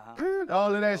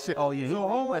 all of that shit. Oh, yeah, he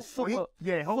was super-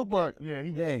 super,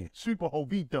 super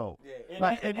Jovito.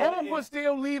 And Home was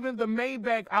still leaving the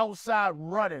Maybach outside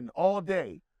running all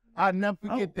day. I never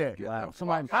forget that. Wow.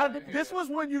 Somebody. This was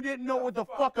when you didn't know what the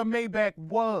fuck a Maybach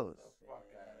was.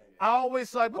 I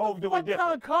always like, what doing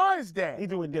kind of car is that? He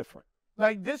doing different.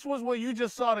 Like, this was where you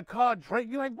just saw the car drink.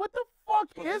 You're like, what the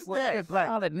fuck is that? Like,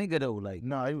 Solid nigga though, like.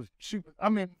 no, he was super. I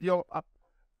mean, yo,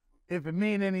 if it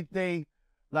mean anything,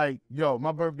 like, yo,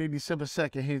 my birthday December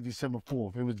 2nd, his December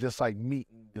 4th. It was just like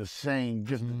meeting the same,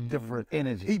 just different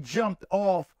Energy. He jumped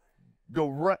off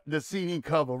the CD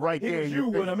cover right there. Here's you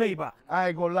with a Maybach. I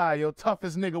ain't gonna lie, yo,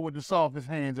 toughest nigga with the softest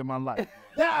hands in my life.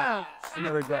 Yeah.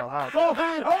 There we go. All right. Soft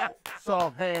hand, oh.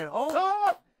 Soft hand. Oh,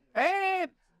 Soft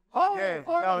hand. Oh,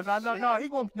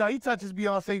 yeah. No. He touches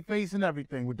Beyonce face and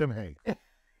everything with them hands.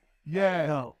 Yeah.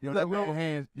 No. Yo, that man's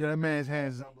hands. Yo, that man's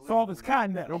hands. Soft as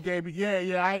cotton. Yo, gave me.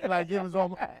 Yeah. I ain't like it was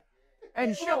on.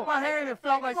 And he shook my hand and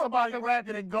felt like somebody wrapped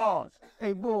it in gauze.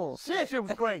 Hey, bull. Shit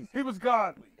was crazy. He was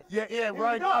godly. Yeah,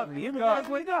 right. He was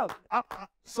godly.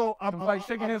 So I'm Like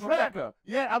shaking his Rebecca.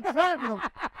 Yeah, I'm trapping him.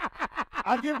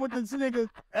 I get with this nigga,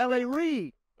 L.A.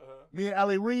 Reid. Me and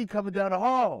L.A. Reid coming down the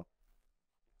hall.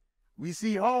 We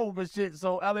see home and shit.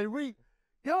 So L.A. Reid,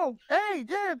 yo, hey,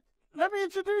 yeah, let me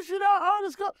introduce you to our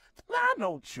artist. I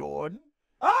know Jordan.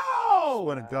 Oh!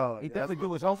 What a God. He definitely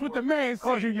do his homework. What the man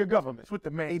Cause you your government. That's what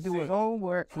the man He do his said.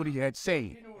 homework. That's what he had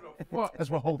said. That's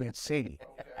what Hope had said.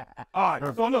 All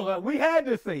right. So look, we had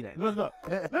to say that. Look.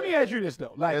 Let me ask you this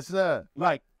though. Like, Yes, sir.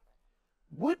 like,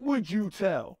 what would you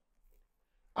tell?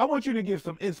 I want you to give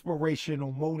some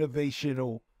inspirational,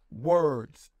 motivational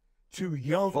words to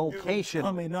young youths Vocational.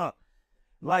 coming up,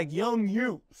 like young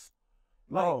youths,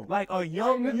 like a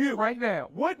young youth. Right now.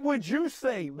 What would you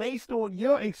say based on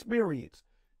your experience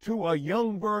to a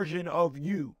young version of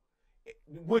you,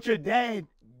 what your dad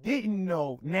didn't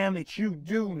know now that you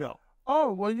do know?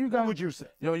 Oh, well, you What got, would you say?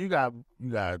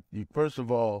 you first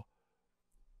of all,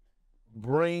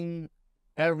 bring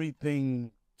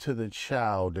everything to the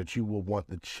child that you will want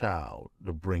the child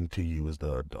to bring to you as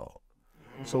the adult.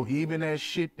 So even that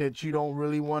shit that you don't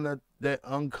really want to, that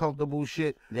uncomfortable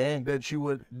shit Then that you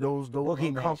would, those Boogeyman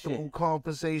uncomfortable shit.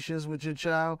 conversations with your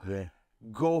child, yeah.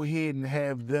 go ahead and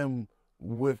have them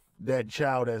with that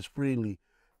child as freely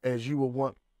as you would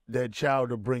want that child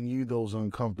to bring you those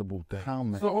uncomfortable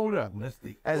things. So hold up.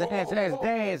 As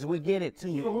dads, we get it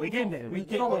too. We getting there. We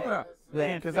So hold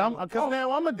getting up. Cause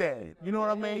now I'm a dad. You know what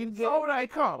I mean? So hold up,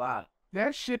 come on.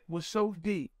 That shit was so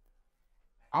deep.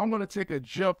 I'm gonna take a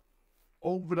jump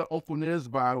over the openness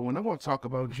bottle and I'm gonna talk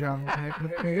about John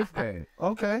his dad.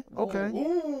 Okay.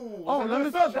 Ooh, Oh, let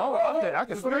me. I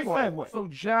can Straight segue. So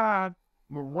John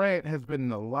Morant has been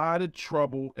in a lot of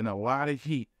trouble and a lot of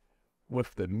heat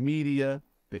with the media,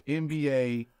 the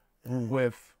NBA,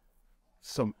 with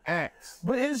some acts.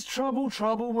 But is trouble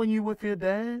when you with your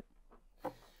dad?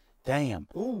 Damn.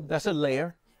 Ooh. That's a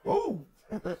layer. Ooh.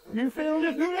 You feel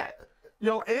Just do that.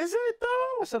 Yo, is it though?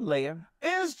 That's a layer.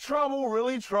 Is trouble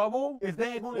really trouble? Is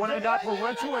that When they got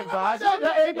parental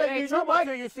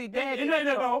advisory? You see, dad.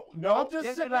 No. I'm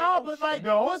just saying, no, but like,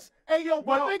 hey, yo,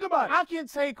 But think about it. I can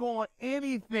take on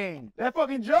anything. That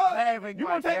fucking judge. You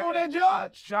gonna take on that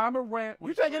judge? John Morant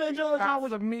You taking that judge? I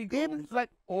was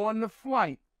like on the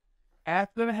flight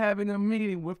after having a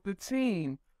meeting with the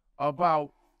team about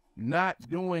not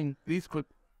doing these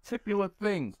particular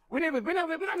things. We're not even talking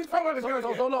about this.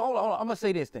 So, hold on. I'm gonna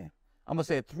say this then. I'm gonna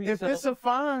say a three. If it's a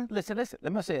fine, Listen.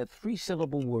 Let me say a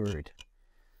 3-syllable word.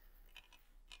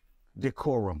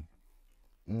 Decorum.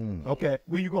 Okay.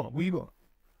 Where you going?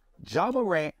 Ja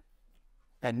Morant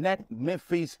and that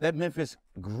Memphis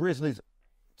Grizzlies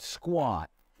squad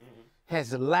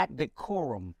has lacked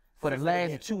decorum for the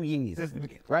last 2 years.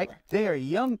 Right? They're a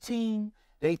young team.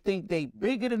 They think they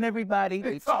bigger than everybody.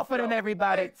 They tougher than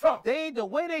everybody. The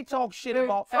way they talk shit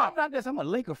about. I'm not this. I'm a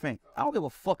Laker fan. I don't give a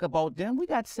fuck about them. We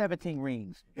got 17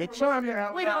 rings. you're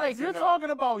talking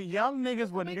about young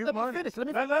niggas with new Let me money. finish. Let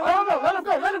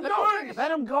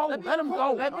him go.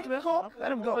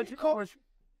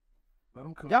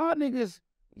 Y'all niggas,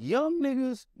 young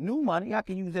niggas, new money. I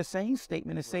can use that same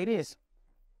statement and say this.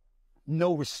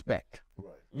 No respect.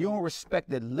 You don't respect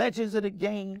the legends of the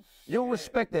game. You don't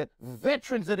respect the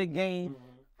veterans of the game.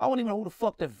 I don't even know who the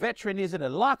fuck the veteran is in the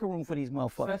locker room for these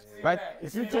motherfuckers, right?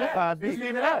 If you talk about this,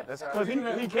 because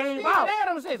he came out.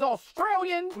 Adams is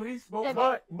Australian.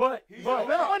 But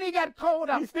When he got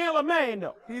called out, he's still a man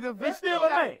though. He's still a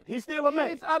man. He's still a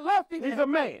man. I love him. He's a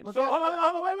man. So hold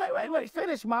on, wait.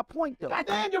 Finish my point though.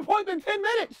 Goddamn, your point in 10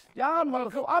 minutes. Y'all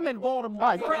motherfuckers, I'm in Baltimore.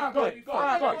 All right,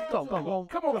 go.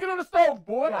 Come on, get on the stove,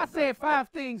 boy. I said 5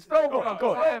 things. Go.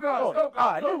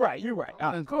 All right, you're right.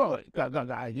 Go.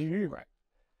 You're right.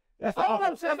 That's all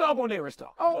I'm saying. That's all on there is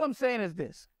talk. All I'm saying is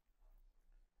this.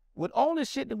 With all this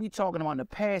shit that we talking about in the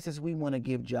past is we want to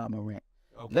give Ja Morant.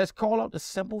 Okay. Let's call out the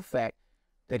simple fact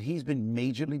that he's been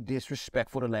majorly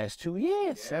disrespectful the last 2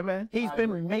 years. Yeah, man. He's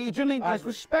been majorly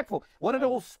disrespectful. One of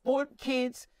those sport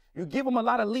kids, you give him a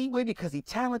lot of leeway because he's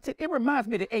talented. It reminds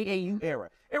me of the AAU era.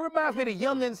 It reminds me of the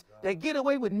youngins that get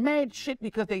away with mad shit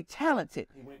because they talented.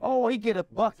 Oh, he get a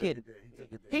bucket.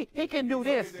 He can do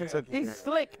this. He's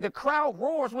slick. The crowd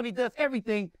roars when he does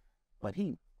everything. But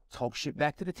he talks shit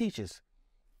back to the teachers.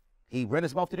 He ran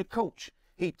his mouth to the coach.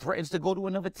 He threatens to go to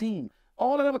another team.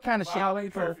 All that other kind of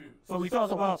shit. So we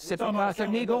talk about sipping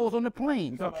Casamigos on the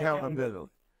plane. accountability.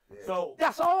 So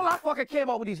that's all I fucking care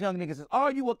about with these young niggas is,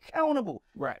 are you accountable?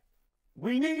 right.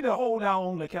 we need to hold our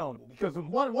own accountable because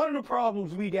one of the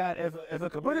problems we got as a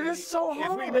community. But it is so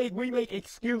hard. Is we make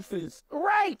excuses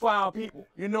Right. for our people.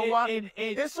 You know what?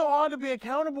 It's so hard to be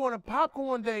accountable in the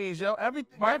popcorn days, yo.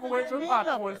 Microwave and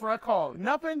popcorn is what I call it.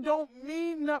 Nothing don't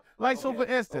mean nothing. Like, so for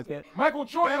instance, Michael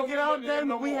Jordan back get out there,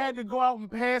 we had to go out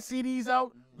and pass CDs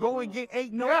out, go and get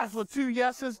 8 notes for 2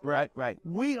 yeses. Right.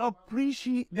 We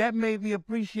appreciate, that made me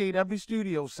appreciate every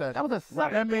studio session. That was a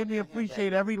suck. That made me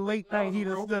appreciate every late night he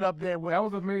done stood up there with. That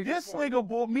was amazing. This nigga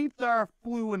bought me third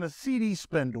flew in a CD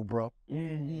spindle, bro.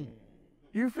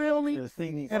 You feel me?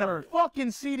 And a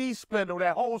fucking CD spindle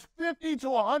that holds 50 to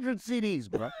 100 CDs,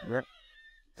 bro.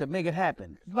 To make it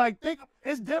happen. Like,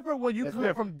 it's different when you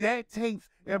come from dead tapes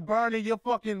and burning your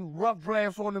fucking rough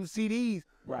drafts on them CDs.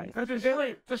 Right. It's a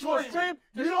stream. It's a stream.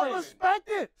 You don't respect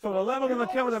it. So the level of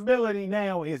accountability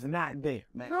now is not there.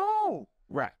 No.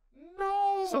 Right.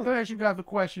 No. So can I ask you guys a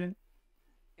question?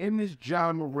 In this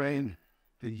John Moran,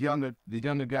 the younger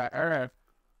guy, Irv,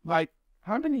 like,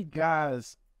 how many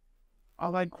guys are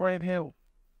like Grant Hill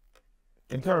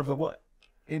In terms of what?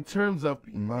 in terms of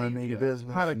Money,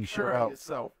 business, how to and carry shit out.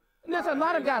 yourself? There's a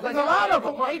lot of guys. There's a lot of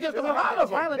them. They just There's a lot of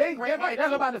them.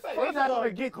 That's about to say. They're not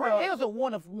gonna get credit. It was a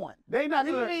one of one. They not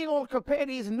You gonna. ain't gonna compare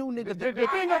these new niggas. The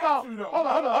thing about hold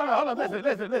on.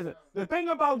 Listen. The thing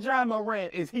about John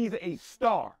Morant is he's a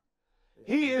star.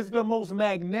 He is the most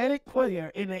magnetic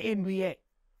player in the NBA.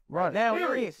 Right now,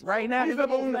 Period. he is. Right now, He's the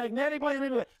most magnetic player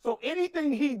in the NBA. So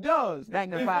anything he does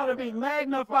Magnified. is gonna be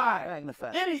magnified.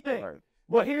 Magnified. Anything. Right.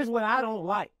 But here's what I don't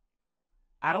like.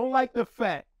 I don't like the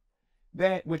fact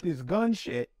that with this gun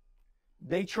shit,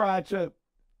 they tried to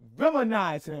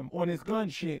villainize him on his gun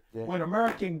shit when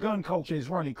American gun culture is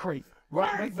running crazy.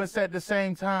 Right. But at the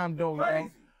same time, though,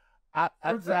 man,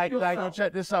 like,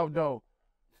 check this out, though.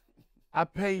 I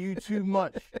pay you too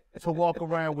much to walk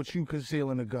around with you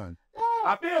concealing a gun.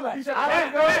 I feel like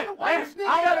I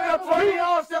got enough 20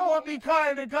 y'all still want me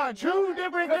carrying the gun. Two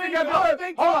different things.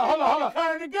 Hold on.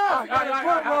 Carrying the gun.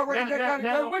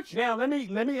 Now let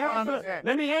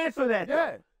me answer that.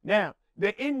 Yeah. Now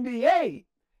the NBA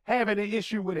having an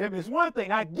issue with him is one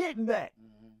thing. I get that.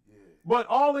 But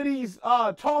all of these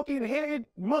talking head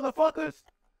motherfuckers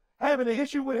having an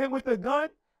issue with him with the gun,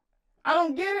 I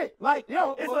don't get it. Like,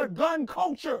 yo, it's a gun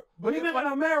culture. But even in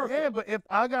America. Yeah, but if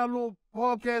I got a little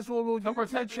podcast or a little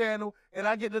YouTube channel and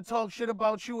I get to talk shit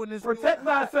about you and this, Protect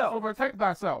thyself. So protect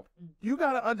thyself. you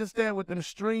gotta understand what them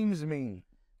streams mean.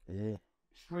 Yeah.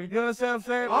 You understand what I'm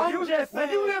saying? I'm When just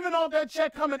saying- you living off that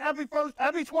check coming every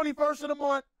 21st of the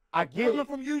month, I get coming it.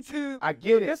 from YouTube. I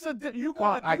get it. It's you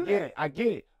Well, gotta I do get that.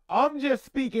 it. I'm just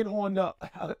speaking on the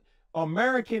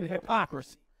American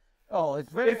hypocrisy. Oh, it's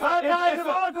very.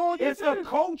 It's a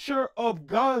culture of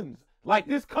guns. Like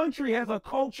this country has a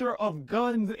culture of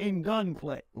guns and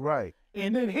gunplay. Right.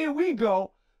 And then here we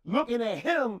go, looking at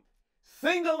him,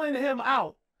 singling him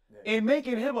out, and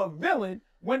making him a villain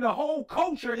when the whole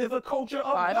culture is a culture of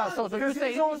All right, guns. so you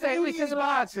say we Wheaties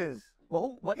boxes.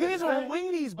 Well, what? He's on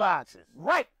Wheaties boxes.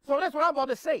 Right. So that's what I'm about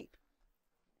to say.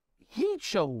 He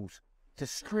chose to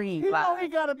scream You know live he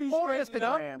gotta be on straightened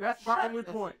up. Instagram. That's my only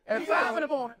point. He's laughing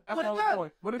upon it. That's But my it only does.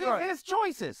 point. But it's These right. his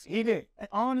choices. He did.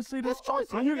 Honestly, His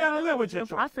choices. And you gotta live with your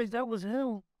choice. I think that was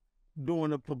him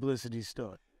doing the publicity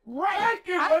stunt. Right.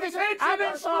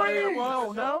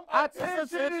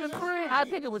 I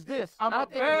think it was this. I'm I a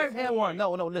think it was bad him. boy.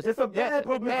 No, listen. It's a bad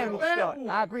publicity stunt.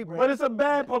 I agree, bro. But it's a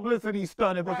bad publicity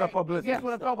stunt if it's a publicity Guess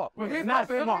what I'm stunt. talking about? It's not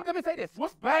smart. Let me say this.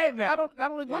 What's bad now? I don't agree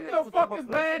What that the it was a fuck is bad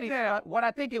publicity now? stunt. What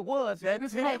I think it was, That it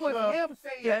was is him, him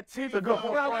saying, That tip a good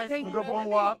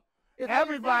point.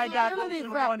 Everybody got invisibility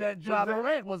on factor. that job.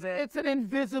 Morant was at. It's an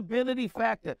invisibility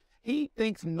factor. He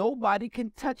thinks nobody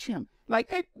can touch him.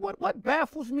 Like, what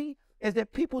baffles me is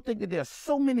that people think that there are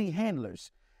so many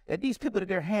handlers, that these people that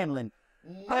they're handling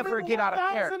never get out of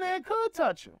character. And could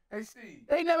touch him. Hey, Steve.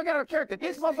 They never get out of character.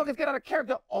 These motherfuckers get out of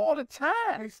character all the Hey,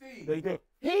 time. Steve. They did.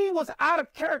 He was out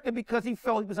of character because he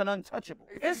felt he was an untouchable.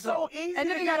 It's so easy And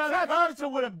then to he get got out of touched. character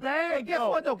with a bag. Hey, guess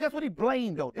what though? Guess what he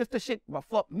blamed though? It's the shit that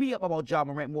fucked me up about Ja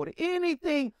Morant more than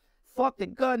anything. Fuck the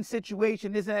gun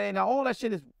situation, this and that, and all that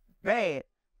shit is bad.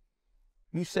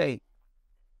 You say,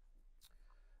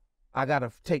 I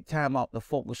gotta take time out to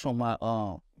focus on my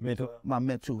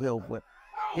mental health. But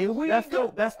here we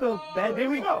go. Here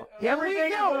we go.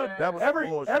 Everything That was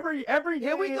bullshit. every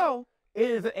Here we go.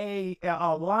 is a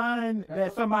line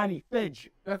that somebody fed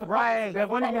you. That's Right. That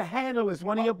one of your handlers,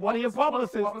 one of your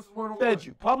publicists fed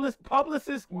you.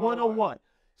 Publicist 101.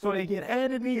 So they get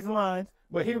handed these lines,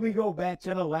 but here we go back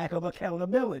to the lack of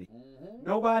accountability.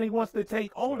 Nobody wants to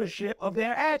take ownership of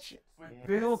their actions.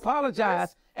 You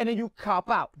apologize, and then you cop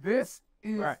out. This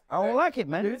is I don't like it,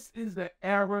 man. this is the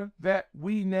era that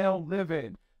we now live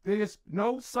in. There's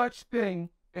no such thing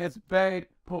as bad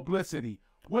publicity.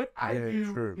 What I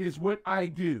do is what I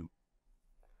do.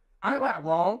 I'm not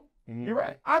wrong. You're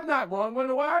right. I'm not wrong. You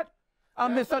know what?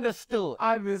 I'm misunderstood.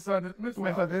 I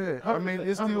misunderstood. I mean,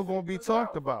 it's still gonna be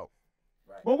talked about.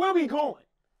 But where we going?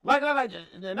 Like,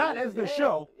 not as the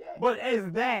show, but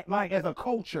as that, like, as a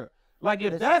culture. Like,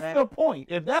 if that's the point,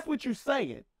 if that's what you're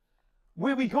saying,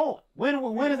 where we going?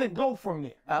 Where does it go from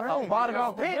there? Bottom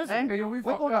of the pit, man. We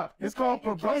fucked up. It's called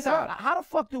publicity. How the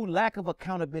fuck do lack of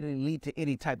accountability lead to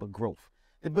any type of growth?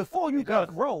 Before you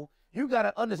gotta grow, you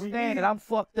gotta understand that I'm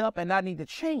fucked up and I need to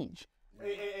change.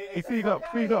 Speak up.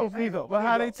 But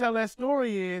how they tell that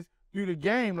story is through the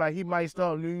game, like he might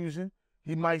start losing,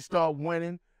 he might start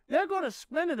winning. They're gonna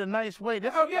spin it a nice way.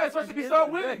 Oh yeah, especially if you start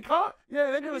winning, huh?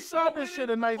 Yeah, they're gonna start this shit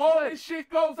a nice All way. this shit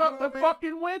goes out the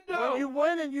fucking window. When you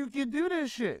winning, you can do this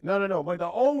shit. No. But the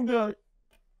older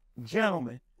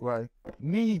gentlemen Right.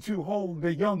 need to hold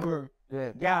the younger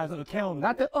guys accountable.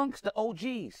 Not the unks, the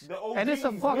OGs. The OGs. And it's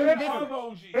a fucking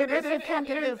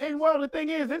difference. And well, the thing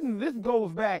is, this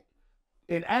goes back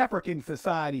in African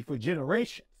society for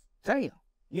generations. Damn.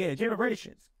 Yeah,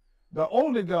 generations. The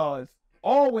older guys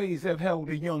always have held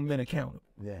the young men accountable.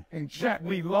 Yeah. And Jack,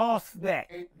 we lost that.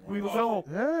 So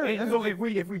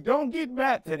if we don't get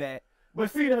back to that, but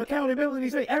see the accountability,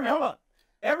 hold on.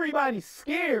 Everybody's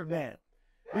scared now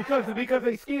because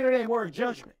they scared of that word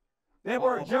judgment. That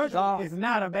word judgment is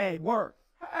not a bad word.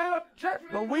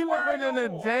 But we living in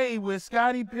a day where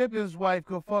Scottie Pippen's wife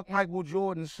could fuck Michael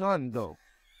Jordan's son, though.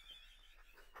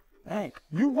 Hey,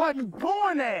 You wasn't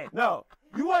doing that. no.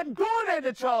 You wasn't doing that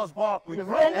to Charles Barkley. You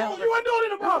wasn't doing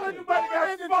it about it.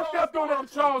 Everybody got fucked up doing it on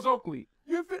Charles Oakley.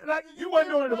 You feel like You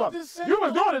wasn't doing it about it. You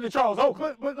was doing it to Charles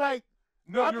Oakley. But like,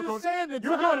 No, I'm you're just saying that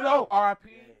You were doing it to R.I.P.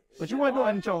 But you weren't doing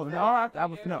it to Charles. All right, I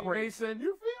was no. Mason, you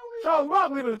feel me? Charles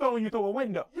Barkley was throwing you through a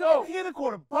window. Yo, he hit a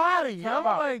quarter body. I'm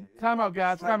like, Time out,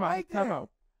 guys. Time like out. Time that. out.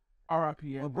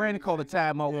 R.I.P. Well, Brandon called a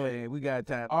timeout. Yeah, we got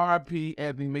time. R.I.P.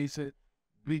 Anthony Mason.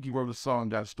 Biggie wrote a song,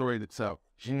 got a story to tell.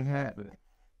 She ain't happening.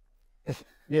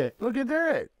 Yeah, look at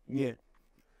that. yeah.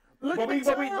 Look But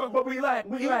at we like.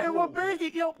 Even with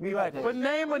Biggie, yo. We like that. But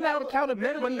name another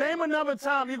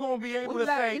time you're gonna be able to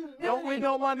say, don't we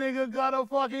know my nigga gotta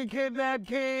fucking kidnap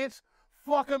kids,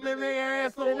 fuck them in their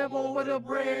ass, throw them over the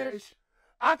bridge.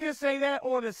 I can say that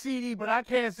on the CD, but I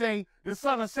can't say the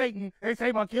son of Satan. They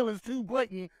say my killer's too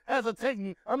blatant,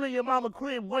 hesitating. I'm in your mama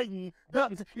crib waiting.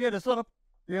 Yeah, the son of.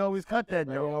 They always cut that,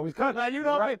 They yo. always cut. Like, you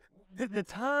know what I mean? Right. The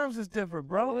times is different,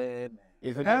 bro.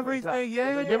 It's a Everything,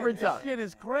 yeah, It's a different this time. shit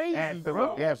is crazy,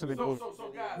 bro. Yeah, absolutely.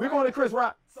 So guys. We're going to Chris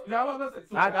Rock. Now, listen.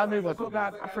 I knew what So,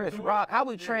 guys, Chris Rock, how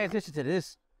we transition to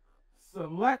this?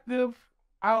 Selective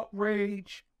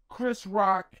outrage, Chris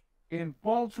Rock in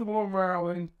Baltimore,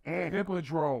 Maryland,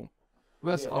 Hippodrome.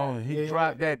 Let's Oh, he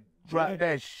dropped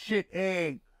that shit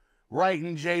egg right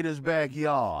in Jada's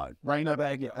backyard. Right in the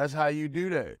backyard. That's how you do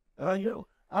that. You know,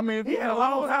 I mean, if he had a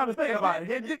long time to think about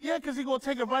it. Yeah, because he's going to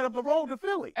take it right up the road to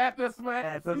Philly. after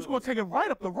smash. He's going to take it right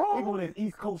up the He road. going to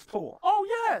East Coast tour. Oh,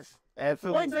 yes.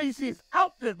 Absolutely. Wait till you see his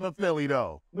outfit for Philly,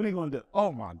 though. What are you going to do?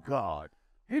 Oh, my God.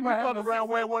 He might Fuck have around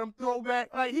wearing one of them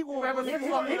throwback. Like, he going to He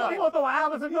fuck it up. going to throw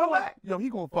Alice in your back. Yo, he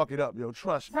going to fuck it up, yo.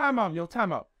 Trust me. Time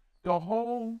out. The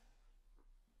whole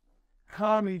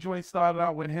comedy joint started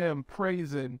out with him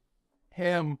praising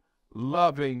him,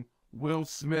 loving Will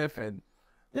Smith and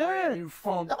Yeah. you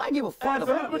funk. Nobody give a fuck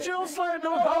about it. But you don't slap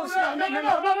no dog skin nigga.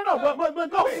 No.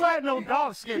 But don't slap no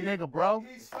dog skin nigga, bro.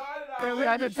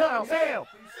 I just tell him.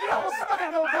 You don't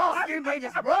slap no dog skin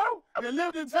niggas, bro. You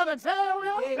lived in tell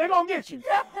yo. They going to get you.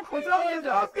 But those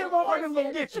dog-skin motherfuckers going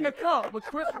to get you. But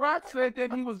Chris Rock said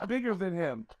that he was bigger than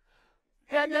him.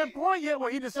 At that point yet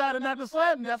when he decided not to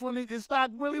slap him, that's when he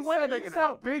started really winning. That's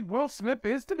how big Will Smith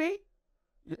is to me.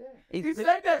 He He's-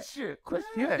 said that shit. Chris,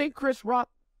 you think Chris Rock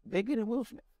bigger than Will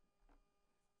Smith?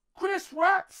 Chris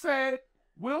Rock said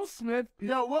Will Smith.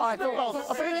 Yo, Will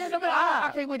Smith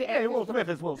I can't wait to Hey, end Will Smith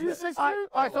is Will Smith. All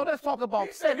right, so let's talk about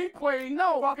He said he played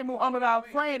fucking Muhammad Ali.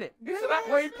 playing it. He said I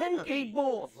played Pinky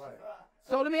Bulls.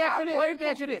 So let me ask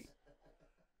you this.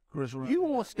 Chris Rock. You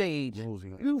on stage,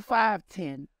 you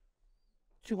 5'10",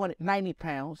 290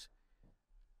 pounds.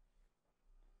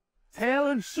 Tail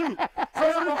and suit.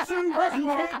 You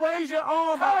can't raise your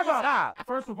arm up.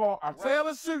 First of all, Tail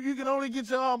and suit, you can only get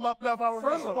your arm up.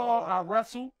 First of all, I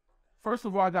wrestle. First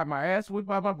of all, I got my ass whipped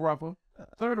by my brother.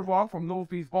 Third of all, from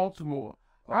Northeast Baltimore.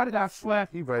 Why did I slap?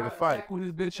 He ready to fight. With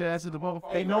his bitch ass in the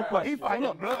motherfucker. Ain't no question. Ain't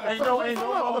no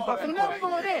motherfucking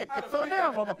question. So now,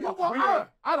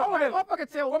 I don't want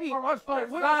motherfucker tell me.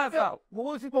 What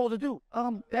was he supposed to do?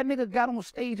 That nigga got on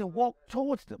stage and walked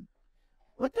towards them.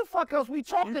 What the fuck else we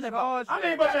talking about? I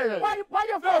mean, but why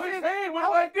your first instinct went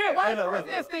like this? Why your first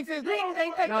instinct is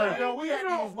No, we had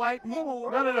to use white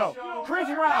move. No. Chris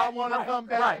Rock. I want to come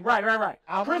back. Right.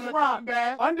 Chris Rock.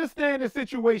 Understand the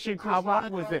situation Chris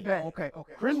Rock was in. Okay.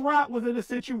 Chris Rock was in a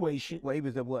situation. Well, he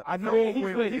was at what? I know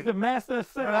he's the master of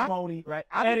ceremony. Right.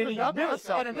 And he did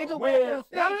something where.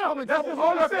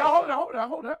 Hold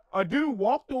on. A dude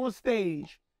walked on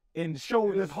stage and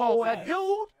showed his whole ass.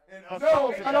 Dude.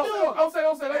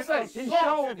 Don't say. He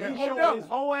showed his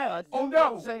whole ass. Oh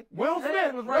no. Will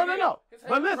Smith was right. No.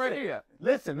 But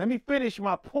listen, let me finish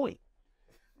my point.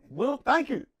 Thank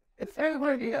you. It's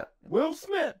right here. Will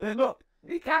Smith, and look,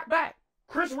 He got back.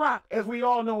 Chris Rock, as we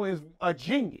all know, is a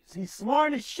genius. He's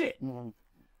smart as shit. So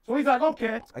he's like,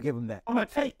 okay, I give him that. I'm gonna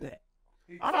take that.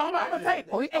 I'm gonna take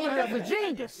that. Oh, he ate that as a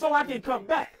genius. So I can come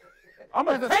back. I'm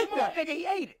gonna take that. Nigga, he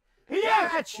ate it. He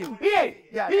ate you. He ate it.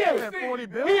 Yeah, he ate it. 40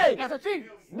 bills. He ate That's it. a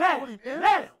genius. Now,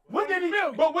 what did he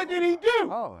do? But what did he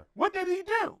do? Oh. What did he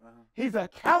do? He's a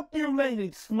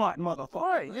calculated, smart motherfucker.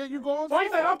 Right, yeah, you going So he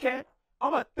said, okay,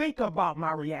 I'm gonna think about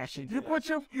my reaction. You put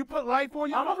life on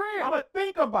your I'm career. gonna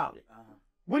think about it.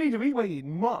 What did he do? He waited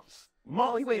months.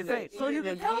 Oh, he waited days. So you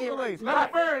can calculate. It's Not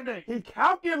not very day. He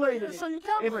calculated. So you It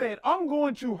calculate. said, I'm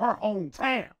going to her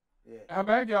hometown. Our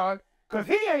backyard. Cause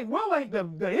Will ain't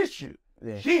the issue.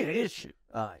 Yeah. She the issue.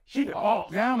 All right. She the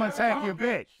boss. Now I'm gonna attack your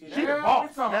bitch. She the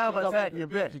boss. Now I'm attack your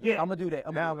bitch. Yeah. I'm gonna do that.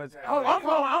 I'm Now gonna I'm do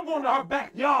gonna that. I'm going to her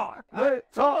backyard.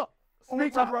 So,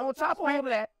 on top of all of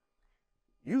that,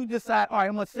 you decide, all right,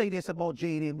 I'm gonna say this about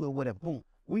Jada and Will, whatever. Boom.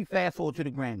 We fast forward to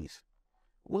the Grammys.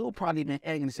 Will probably been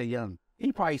angry and say, young.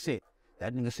 He probably said,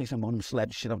 that nigga say something about him, slap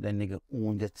the shit up that nigga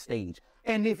on the stage.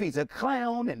 And if he's a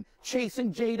clown and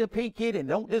chasing Jada Pinkett and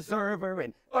don't deserve her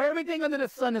and or everything under the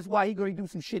sun is why he gonna do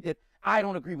some shit that I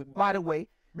don't agree with. By the way,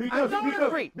 I don't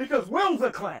agree. Because Will's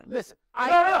a clown. Listen,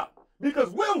 Shut up. Because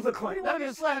Will's a clown. Let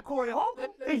me slap Corey Holcomb.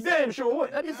 He's damn sure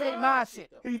wouldn't. Let me say my shit.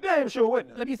 He's damn sure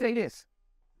wouldn't. Let me say this.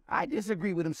 I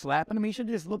disagree with him slapping him. He should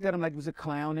have just looked at him like he was a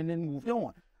clown and then moved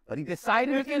on. But he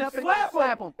decided to get up and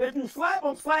slap him. If you slap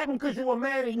him because you were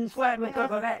mad and you slap him because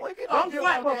of that. Well, you Don't don't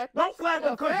slap do him. that. Don't slap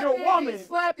him because you're a woman.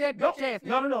 Slap that bitch ass.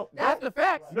 No. That's the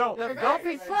fact. No. Don't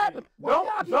be slapping.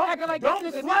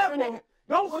 Don't slap him.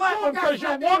 Don't slap him because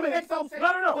you're a woman.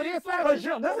 No. Because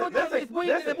you're, listen.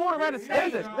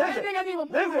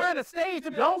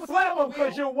 Don't slap him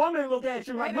because your woman look at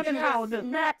you like, look at how this.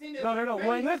 No.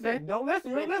 Wait, listen. Don't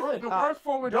listen.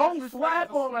 Don't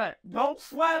slap him. Don't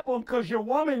slap him because your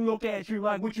woman look at you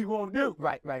like, what you gonna do?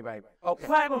 Right. Okay.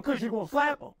 Slap him because you're gonna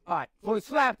slap him. All right. So he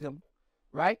slapped him,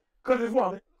 right? Because it's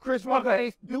woman. Chris Rock,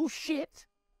 they do shit.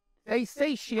 They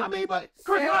say shit. I mean, but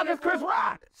Chris Rock is Chris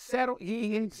Rock. Settle.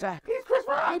 Exactly. He's Chris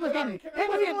Rock. He was in the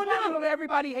middle of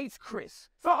everybody hates Chris.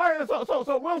 So, all right,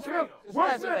 so Will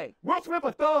Smith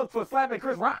a thug for slapping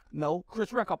Chris Rock? No,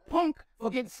 Chris Rock a punk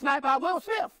for getting sniped by Will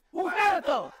Smith. Who's not a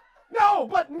thug? No,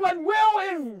 but when Will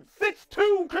is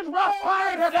 6'2", Chris Rock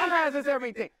fired her. That is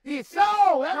everything. He's he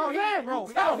felt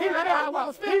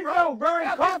very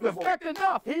comfortable.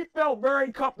 Enough. He felt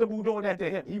very comfortable doing that to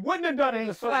him. He wouldn't have done it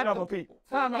to certain other people.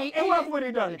 Who else would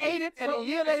he done it? He ate it, and a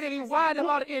year later he whined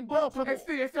about it in Baltimore.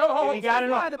 And he got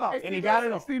it off. And he got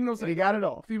it off. Stephen, And he got it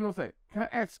off. Stephen, can I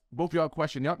ask both y'all a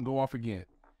question? Y'all can go off again.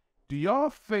 Do y'all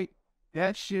think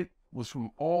that shit was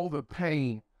from all the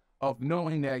pain of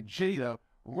knowing that Jada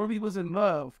really was in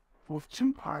love with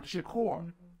Tupac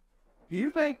Shakur? Do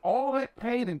you think all that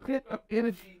pain and pent up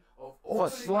energy For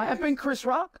slapping Chris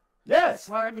Rock? Yes.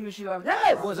 slapping the shit out of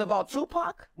Yes. Was about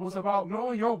Tupac? was about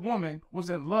knowing your woman was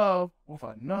in love with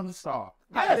another star?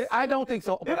 Yes. I don't think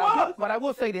so. It was. But I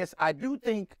will say this. I do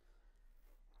think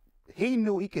he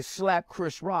knew he could slap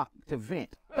Chris Rock to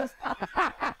vent.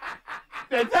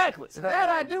 Exactly. That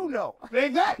I do know.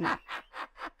 Exactly.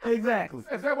 Exactly.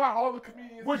 Is that why all the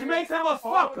comedians? Which makes him a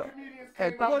sucker.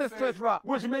 And what is Chris Rock?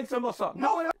 Which makes him a sucker.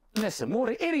 No, listen, more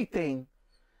than anything,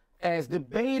 as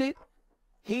debated,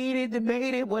 heated,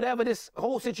 debated, whatever this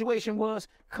whole situation was,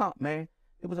 man,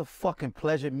 it was a fucking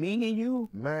pleasure meeting you.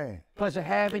 Man. Pleasure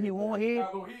having you on here.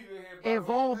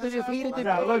 Involved in this heated I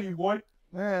debate. love you, boy.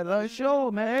 Man, love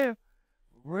Sure, man.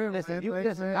 Real.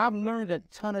 Listen, I've learned a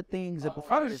ton of things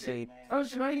about this age,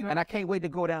 and I can't wait to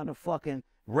go down the fucking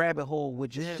rabbit hole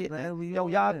with your shit, man. Yo,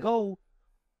 y'all go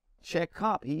check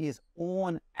Cop. He is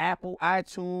on Apple,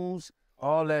 iTunes.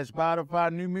 All that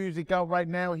Spotify, new music out right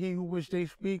now. He who wish they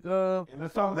speak of. And the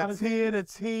song Let's hear the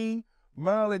T.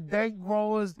 Maryland dank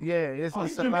growers. Yeah, it's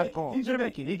a lot going. He's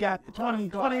Jamaican. He got 20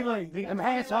 lanes. Them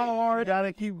hands hard.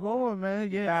 Gotta keep going,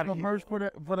 man. Yeah, the merch for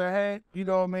the hat. You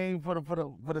know what I mean? For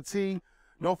the tea.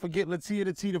 Don't forget Latia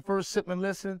the Tea, the first sip and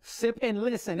listen. Sip and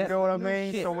listen. You know what I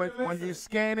mean? Shit. So when you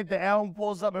scan it, the album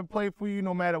pulls up and play for you.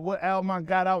 No matter what album I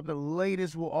got out, the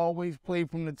latest will always play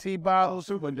from the tea bottle.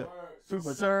 Super dope.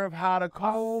 Super Serve hot or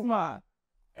cold. my.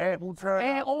 Apple turn.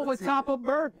 And over top of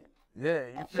bourbon.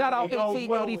 Yeah. Shout out It goes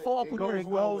 1884 It goes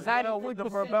well. Shout out with the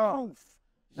bourbon.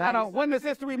 Shout out Women's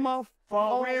History Month.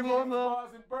 Fall River.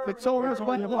 Victoria's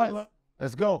Wonderland.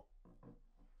 Let's go.